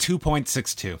gave this a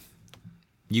 2.62.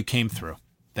 You came through.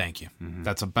 Thank you. Mm-hmm.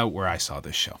 That's about where I saw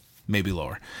this show. Maybe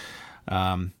lower.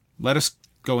 Let us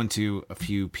go into a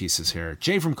few pieces here.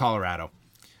 Jay from Colorado.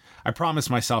 I promised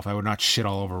myself I would not shit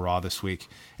all over Raw this week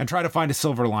and try to find a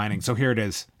silver lining, so here it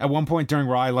is. At one point during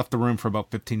Raw, I left the room for about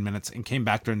 15 minutes and came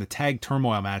back during the tag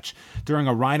turmoil match. During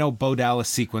a Rhino Bo Dallas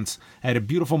sequence, I had a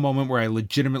beautiful moment where I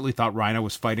legitimately thought Rhino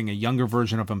was fighting a younger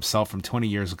version of himself from 20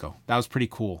 years ago. That was pretty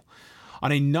cool.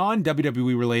 On a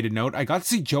non-WWE related note, I got to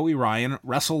see Joey Ryan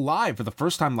wrestle live for the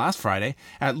first time last Friday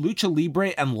at Lucha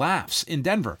Libre and Laughs in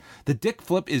Denver. The dick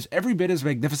flip is every bit as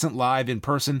magnificent live in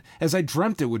person as I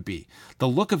dreamt it would be. The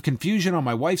look of confusion on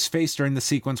my wife's face during the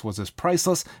sequence was as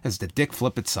priceless as the dick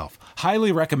flip itself.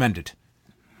 Highly recommended.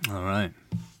 All right.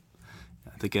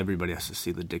 I think everybody has to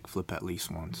see the dick flip at least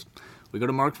once. We go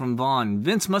to Mark from Vaughn.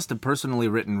 Vince must have personally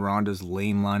written Rhonda's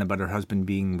lame line about her husband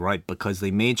being right because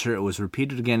they made sure it was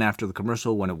repeated again after the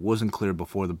commercial when it wasn't clear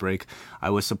before the break. I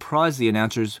was surprised the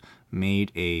announcers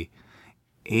made a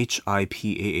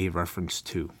HIPAA reference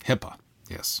too. HIPAA,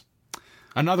 yes.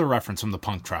 Another reference from the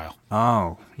Punk trial.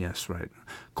 Oh, yes, right.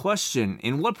 Question,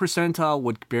 in what percentile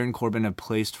would Baron Corbin have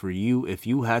placed for you if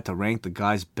you had to rank the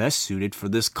guys best suited for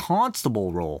this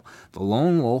constable role? The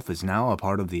Lone Wolf is now a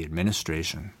part of the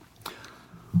administration.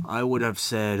 I would have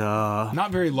said... Not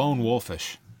very lone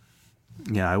wolfish.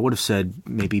 Yeah, I would have said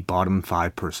maybe bottom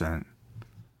 5%.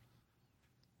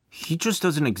 He just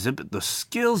doesn't exhibit the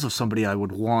skills of somebody I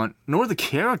would want, nor the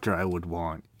character I would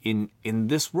want in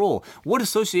this role. What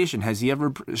association has he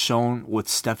ever shown with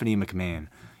Stephanie McMahon?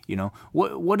 You know,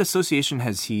 what association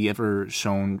has he ever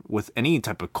shown with any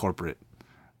type of corporate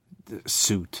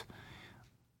suit?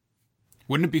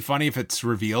 Wouldn't it be funny if it's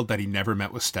revealed that he never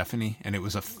met with Stephanie and it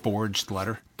was a forged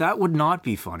letter? That would not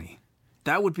be funny.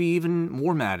 That would be even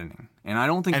more maddening. And I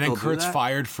don't think and they'll then Kurt's do that.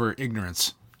 fired for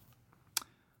ignorance.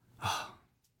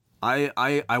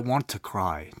 I want to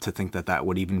cry to think that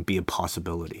would even be a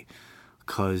possibility.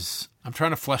 Because... I'm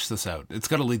trying to flesh this out. It's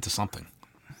got to lead to something.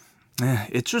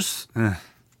 It's just...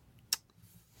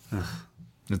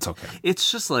 It's okay. It's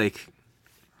just like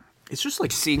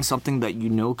seeing something that you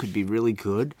know could be really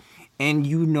good. And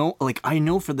you know, like, I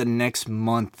know for the next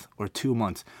month or 2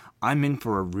 months, I'm in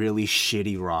for a really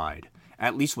shitty ride.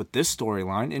 At least with this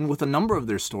storyline and with a number of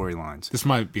their storylines. This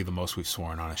might be the most we've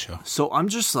sworn on a show. So I'm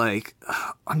just like,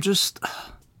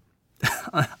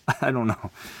 I don't know.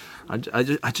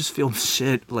 I just feel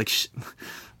shit.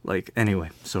 Like, anyway,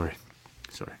 sorry.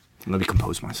 Let me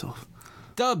compose myself.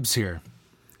 Dubs here.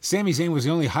 Sami Zayn was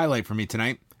the only highlight for me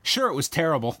tonight. Sure, it was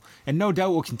terrible, and no doubt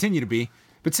will continue to be.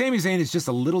 But Sami Zayn is just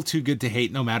a little too good to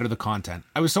hate no matter the content.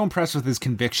 I was so impressed with his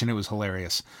conviction, it was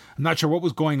hilarious. I'm not sure what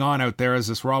was going on out there as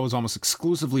this Raw was almost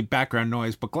exclusively background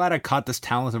noise, but glad I caught this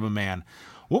talent of a man.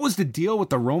 What was the deal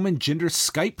with the Roman Jinder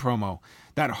Skype promo?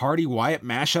 That Hardy Wyatt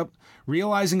mashup?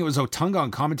 Realizing it was Otunga on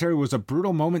commentary was a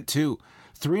brutal moment too.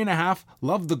 3.5,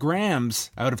 love the grams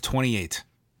out of 28.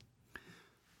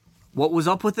 What was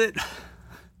up with it?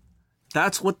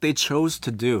 That's what they chose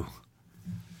to do.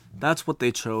 That's what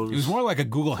they chose. It was more like a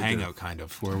Google Hangout kind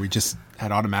of, where we just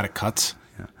had automatic cuts.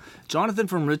 Yeah. Jonathan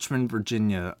from Richmond,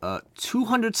 Virginia,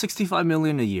 $265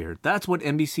 million a year. That's what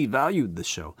NBC valued the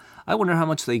show. I wonder how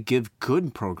much they give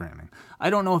good programming.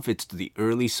 I don't know if it's the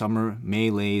early summer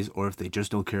melees or if they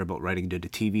just don't care about writing to the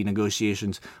TV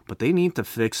negotiations, but they need to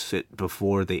fix it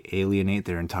before they alienate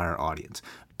their entire audience.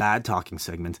 bad talking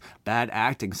segments, bad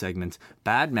acting segments,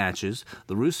 bad matches,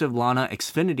 the Rusev Lana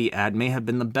Xfinity ad may have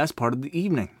been the best part of the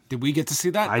evening. Did we get to see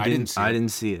that? I didn't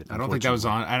see it. I don't think that was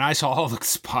on, and I saw all the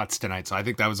spots tonight, so I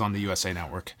think that was on the USA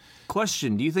Network.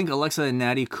 Question: do you think Alexa and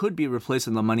Natty could be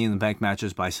replacing the Money in the Bank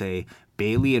matches by, say,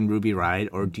 Bayley and Ruby Riott,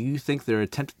 or do you think they're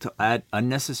attempting to add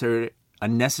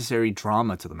unnecessary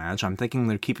drama to the match? I'm thinking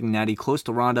they're keeping Natty close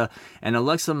to Ronda, and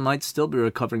Alexa might still be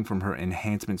recovering from her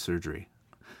enhancement surgery.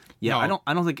 Yeah, No.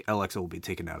 I don't think Alexa will be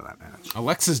taken out of that match.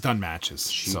 Alexa's done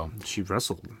matches, She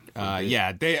wrestled.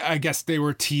 yeah, I guess they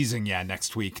were teasing. Yeah,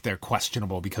 next week they're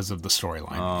questionable because of the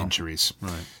storyline injuries.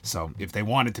 Right. So if they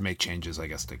wanted to make changes, I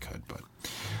guess they could. But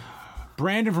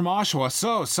Brandon from Oshawa.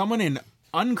 So someone in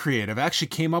Uncreative actually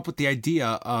came up with the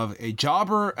idea of a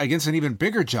jobber against an even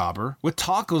bigger jobber with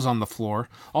tacos on the floor.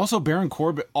 Also, Baron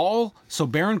Corbin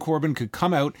could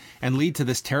come out and lead to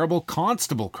this terrible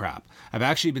constable crap. I've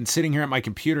actually been sitting here at my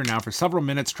computer now for several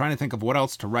minutes trying to think of what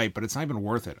else to write, but it's not even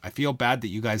worth it. I feel bad that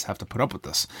you guys have to put up with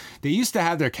this. They used to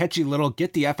have their catchy little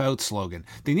 "Get the F out" slogan.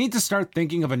 They need to start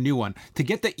thinking of a new one to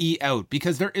get the E out,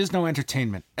 because there is no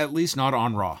entertainment, at least not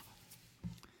on Raw.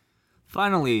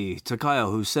 Finally, to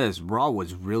Kyle, who says Raw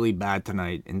was really bad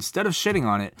tonight. Instead of shitting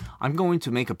on it, I'm going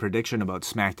to make a prediction about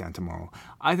SmackDown tomorrow.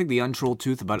 I think the untrolled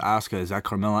truth about Asuka is that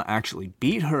Carmella actually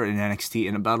beat her in NXT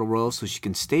in a Battle Royal, so she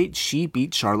can state she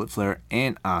beat Charlotte Flair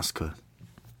and Asuka.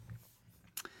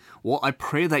 Well, I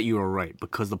pray that you are right,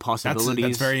 because the possibilities...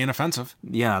 That's very inoffensive.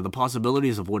 Yeah, the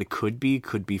possibilities of what it could be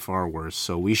far worse,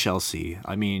 so we shall see.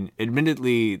 I mean,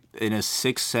 admittedly, in a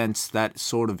sixth sense, that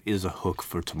sort of is a hook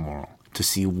for tomorrow, to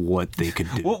see what they could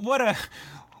do. What a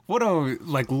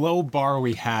like low bar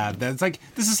we had. That's like,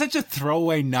 this is such a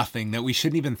throwaway nothing that we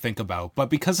shouldn't even think about. But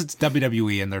because it's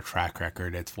WWE and their track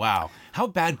record, it's wow. How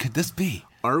bad could this be?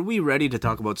 Are we ready to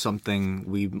talk about something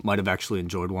we might have actually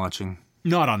enjoyed watching?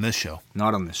 Not on this show.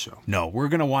 Not on this show. No, we're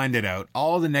going to wind it out.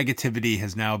 All the negativity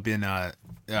has now been out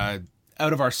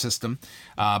of our system.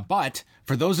 But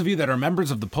for those of you that are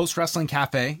members of the Post Wrestling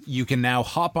Cafe, you can now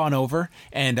hop on over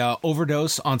and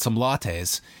overdose on some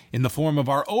lattes in the form of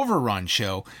our Overrun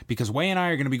show, because Way and I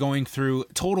are going to be going through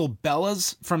Total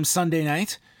Bellas from Sunday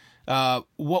night.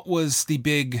 What was the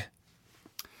big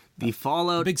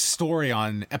fallout? Big story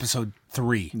on episode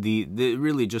 3. The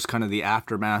really just kind of the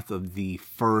aftermath of the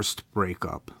first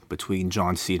breakup between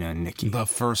John Cena and Nikki. The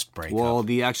first breakup. Well,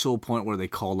 the actual point where they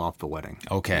called off the wedding.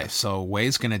 Okay, so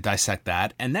Way's going to dissect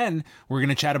that. And then we're going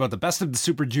to chat about the Best of the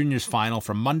Super Juniors final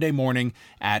from Monday morning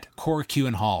at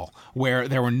Korakuen Hall, where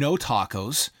there were no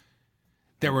tacos.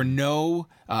 There were no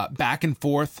back and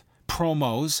forth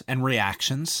promos and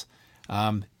reactions.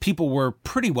 People were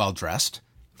pretty well dressed.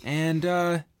 And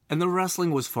the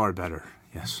wrestling was far better.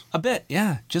 Yes. A bit,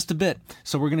 yeah, just a bit.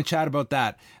 So we're going to chat about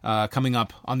that coming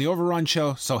up on the Overrun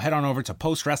show. So head on over to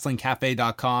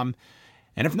postwrestlingcafe.com.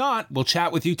 And if not, we'll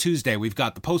chat with you Tuesday. We've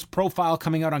got the Post Profile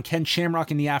coming out on Ken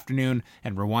Shamrock in the afternoon,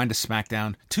 and Rewind to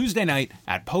SmackDown Tuesday night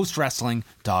at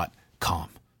postwrestling.com.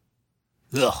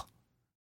 Ugh.